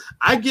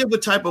give a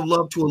type of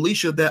love to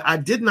Alicia that I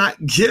did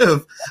not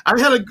give. I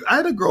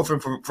had a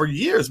girlfriend for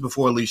years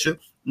before Alicia.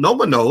 No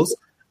one knows.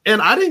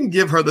 And I didn't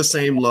give her the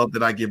same love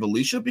that I give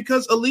Alicia,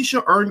 because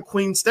Alicia earned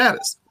queen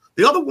status.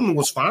 The other woman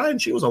was fine.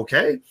 She was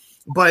okay,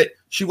 but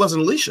she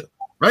wasn't Alicia,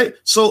 right?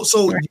 So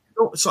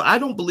I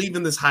don't believe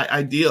in this high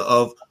idea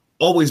of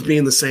always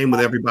being the same with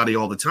everybody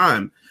all the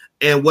time.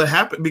 And what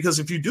happened, because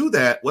if you do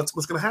that, what's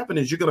going to happen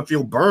is you're going to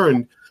feel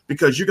burned,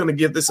 because you're going to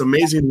give this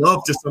amazing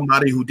love to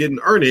somebody who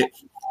didn't earn it,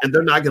 and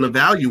they're not going to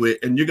value it.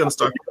 And you're going to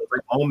start feeling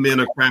like all men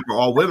are crap or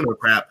all women are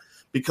crap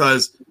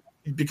because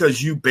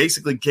you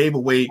basically gave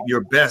away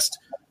your best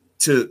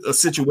to a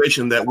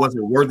situation that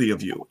wasn't worthy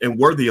of you and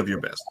worthy of your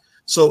best.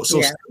 So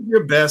save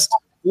your best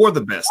for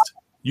the best.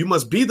 You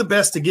must be the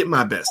best to get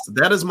my best.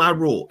 That is my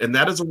rule. And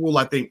that is a rule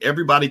I think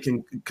everybody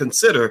can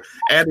consider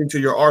adding to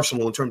your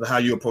arsenal in terms of how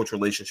you approach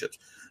relationships.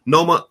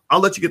 Noma,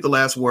 I'll let you get the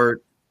last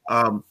word.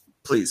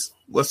 Please,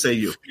 what say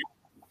you?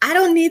 I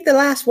don't need the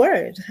last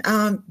word.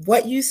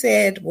 What you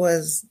said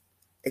was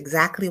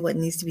exactly what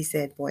needs to be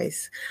said,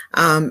 boys.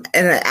 And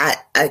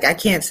I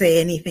can't say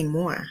anything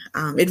more.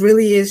 It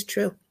really is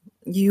true.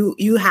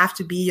 You have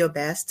to be your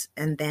best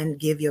and then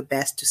give your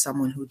best to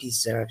someone who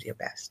deserves your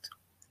best.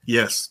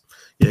 Yes.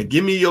 Yeah.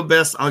 Give me your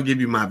best. I'll give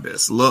you my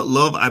best.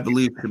 Love, I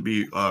believe, can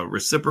be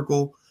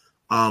reciprocal.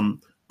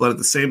 But at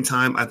the same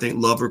time, I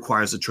think love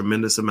requires a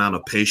tremendous amount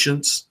of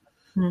patience.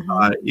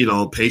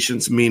 Mm-hmm.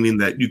 Patience meaning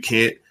that you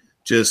can't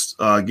just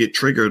get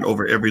triggered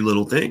over every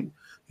little thing.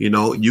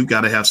 You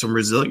got to have some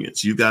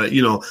resilience. You got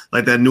to,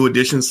 like that New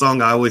Edition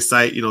song I always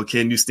cite,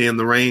 can you stand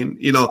the rain?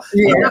 You have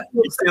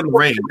to stand the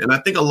rain. And I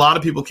think a lot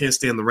of people can't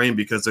stand the rain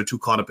because they're too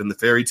caught up in the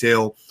fairy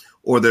tale,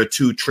 or they're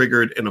too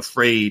triggered and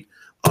afraid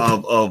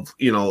of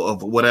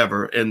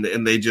whatever.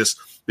 And they just,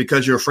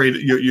 because you're afraid,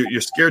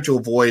 you're scared to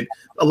avoid.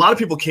 A lot of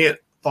people can't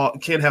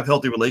have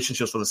healthy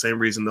relationships for the same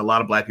reason that a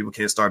lot of Black people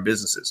can't start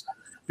businesses,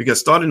 because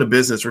starting a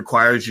business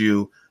requires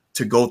you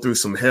to go through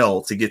some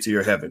hell to get to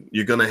your heaven.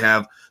 You're going to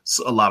have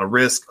a lot of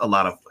risk, a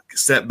lot of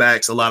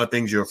setbacks, a lot of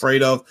things you're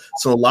afraid of.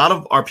 So a lot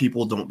of our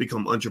people don't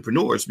become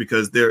entrepreneurs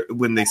because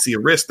when they see a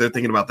risk, they're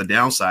thinking about the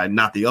downside,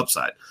 not the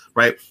upside,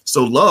 right?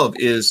 So love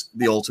is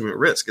the ultimate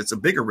risk. It's a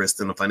bigger risk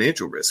than a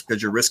financial risk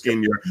because you're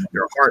risking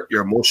your heart,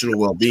 your emotional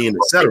well-being,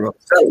 etc.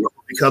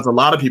 Because a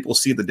lot of people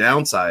see the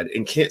downside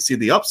and can't see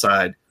the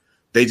upside.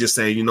 They just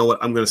say, you know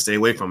what, I'm going to stay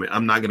away from it.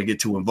 I'm not going to get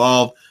too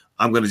involved.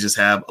 I'm going to just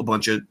have a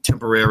bunch of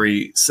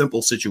temporary,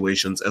 simple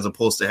situations as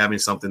opposed to having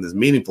something that's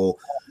meaningful,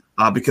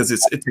 because it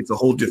takes a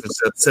whole different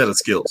set of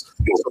skills.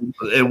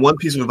 And one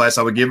piece of advice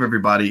I would give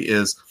everybody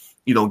is,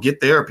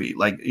 get therapy,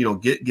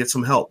 get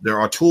some help. There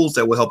are tools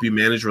that will help you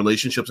manage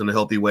relationships in a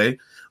healthy way.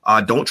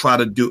 Don't try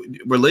to do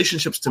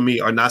relationships. To me,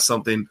 are not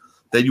something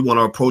that you want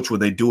to approach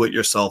with a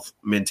do-it-yourself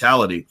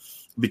mentality,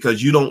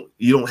 because you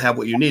don't have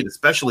what you need,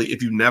 especially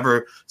if you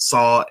never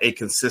saw a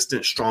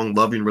consistent, strong,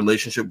 loving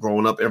relationship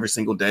growing up every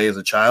single day as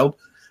a child.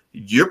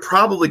 You're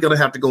probably going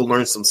to have to go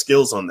learn some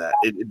skills on that.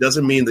 It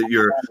doesn't mean that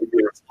you're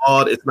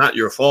flawed. It's not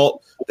your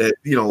fault that,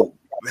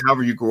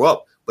 however you grew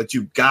up, but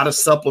you got to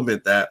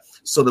supplement that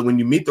so that when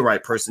you meet the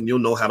right person, you'll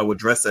know how to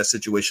address that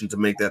situation to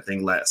make that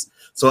thing last.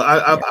 So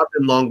I've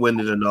been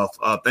long-winded enough.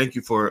 Thank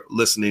you for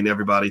listening,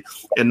 everybody.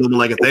 And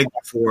Nomalanga, thank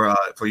you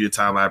for your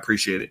time. I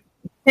appreciate it.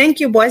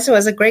 Thank you, boys. It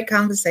was a great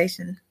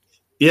conversation.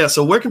 Yeah.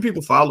 So where can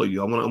people follow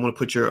you? I'm gonna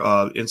put your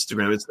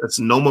Instagram. It's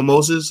Noma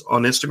Moses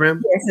on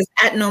Instagram. Yes, it's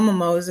at Noma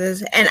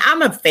Moses, and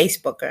I'm a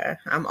Facebooker.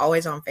 I'm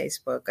always on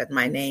Facebook at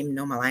my name,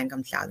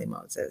 Nomalanga Charlie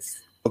Moses.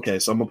 Okay,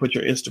 so I'm gonna put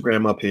your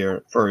Instagram up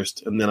here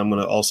first, and then I'm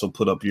gonna also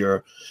put up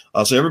your.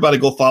 So everybody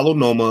go follow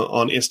Noma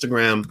on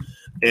Instagram,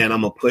 and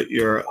I'm gonna put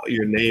your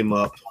name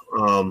up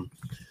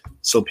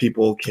so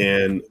people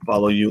can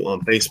follow you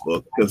on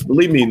Facebook. Because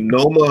believe me,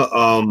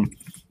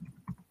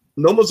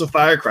 Noma's a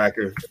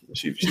firecracker.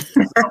 She's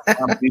a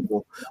lot of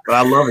people, but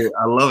I love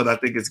it. I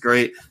think it's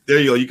great. There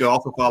you go. You can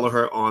also follow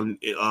her on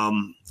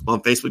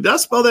Facebook. Did I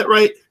spell that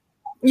right?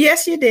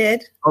 Yes, you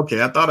did.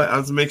 Okay, I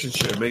was making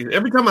sure.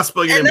 Every time I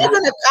spell your name, that's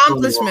an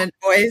accomplishment,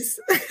 boys.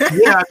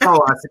 Yeah, I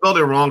know. I spelled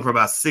it wrong for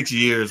about 6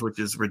 years, which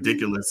is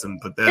ridiculous and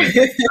pathetic.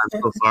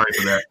 I'm so sorry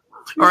for that.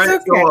 All right.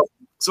 Okay.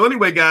 So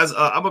anyway, guys,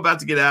 I'm about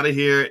to get out of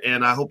here,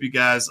 and I hope you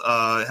guys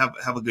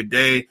have a good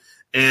day.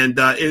 And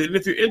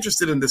if you're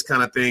interested in this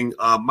kind of thing,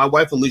 my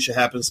wife, Alicia,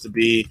 happens to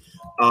be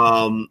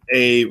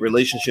a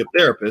relationship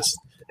therapist,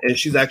 and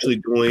she's actually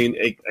doing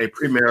a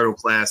premarital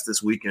class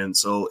this weekend.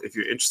 So if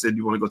you're interested,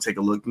 you want to go take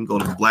a look, you can go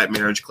to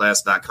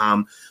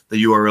blackmarriageclass.com.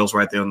 The URL's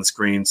right there on the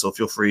screen. So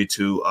feel free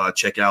to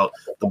check out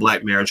the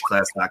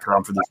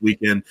blackmarriageclass.com for this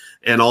weekend.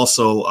 And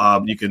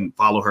also you can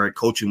follow her at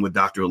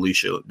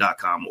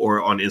coachingwithdralicia.com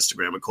or on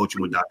Instagram at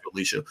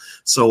coachingwithdralicia.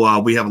 So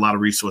we have a lot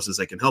of resources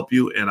that can help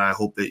you. And I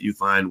hope that you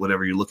find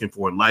whatever you're looking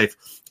for in life.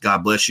 God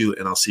bless you.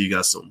 And I'll see you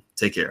guys soon.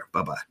 Take care.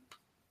 Bye-bye.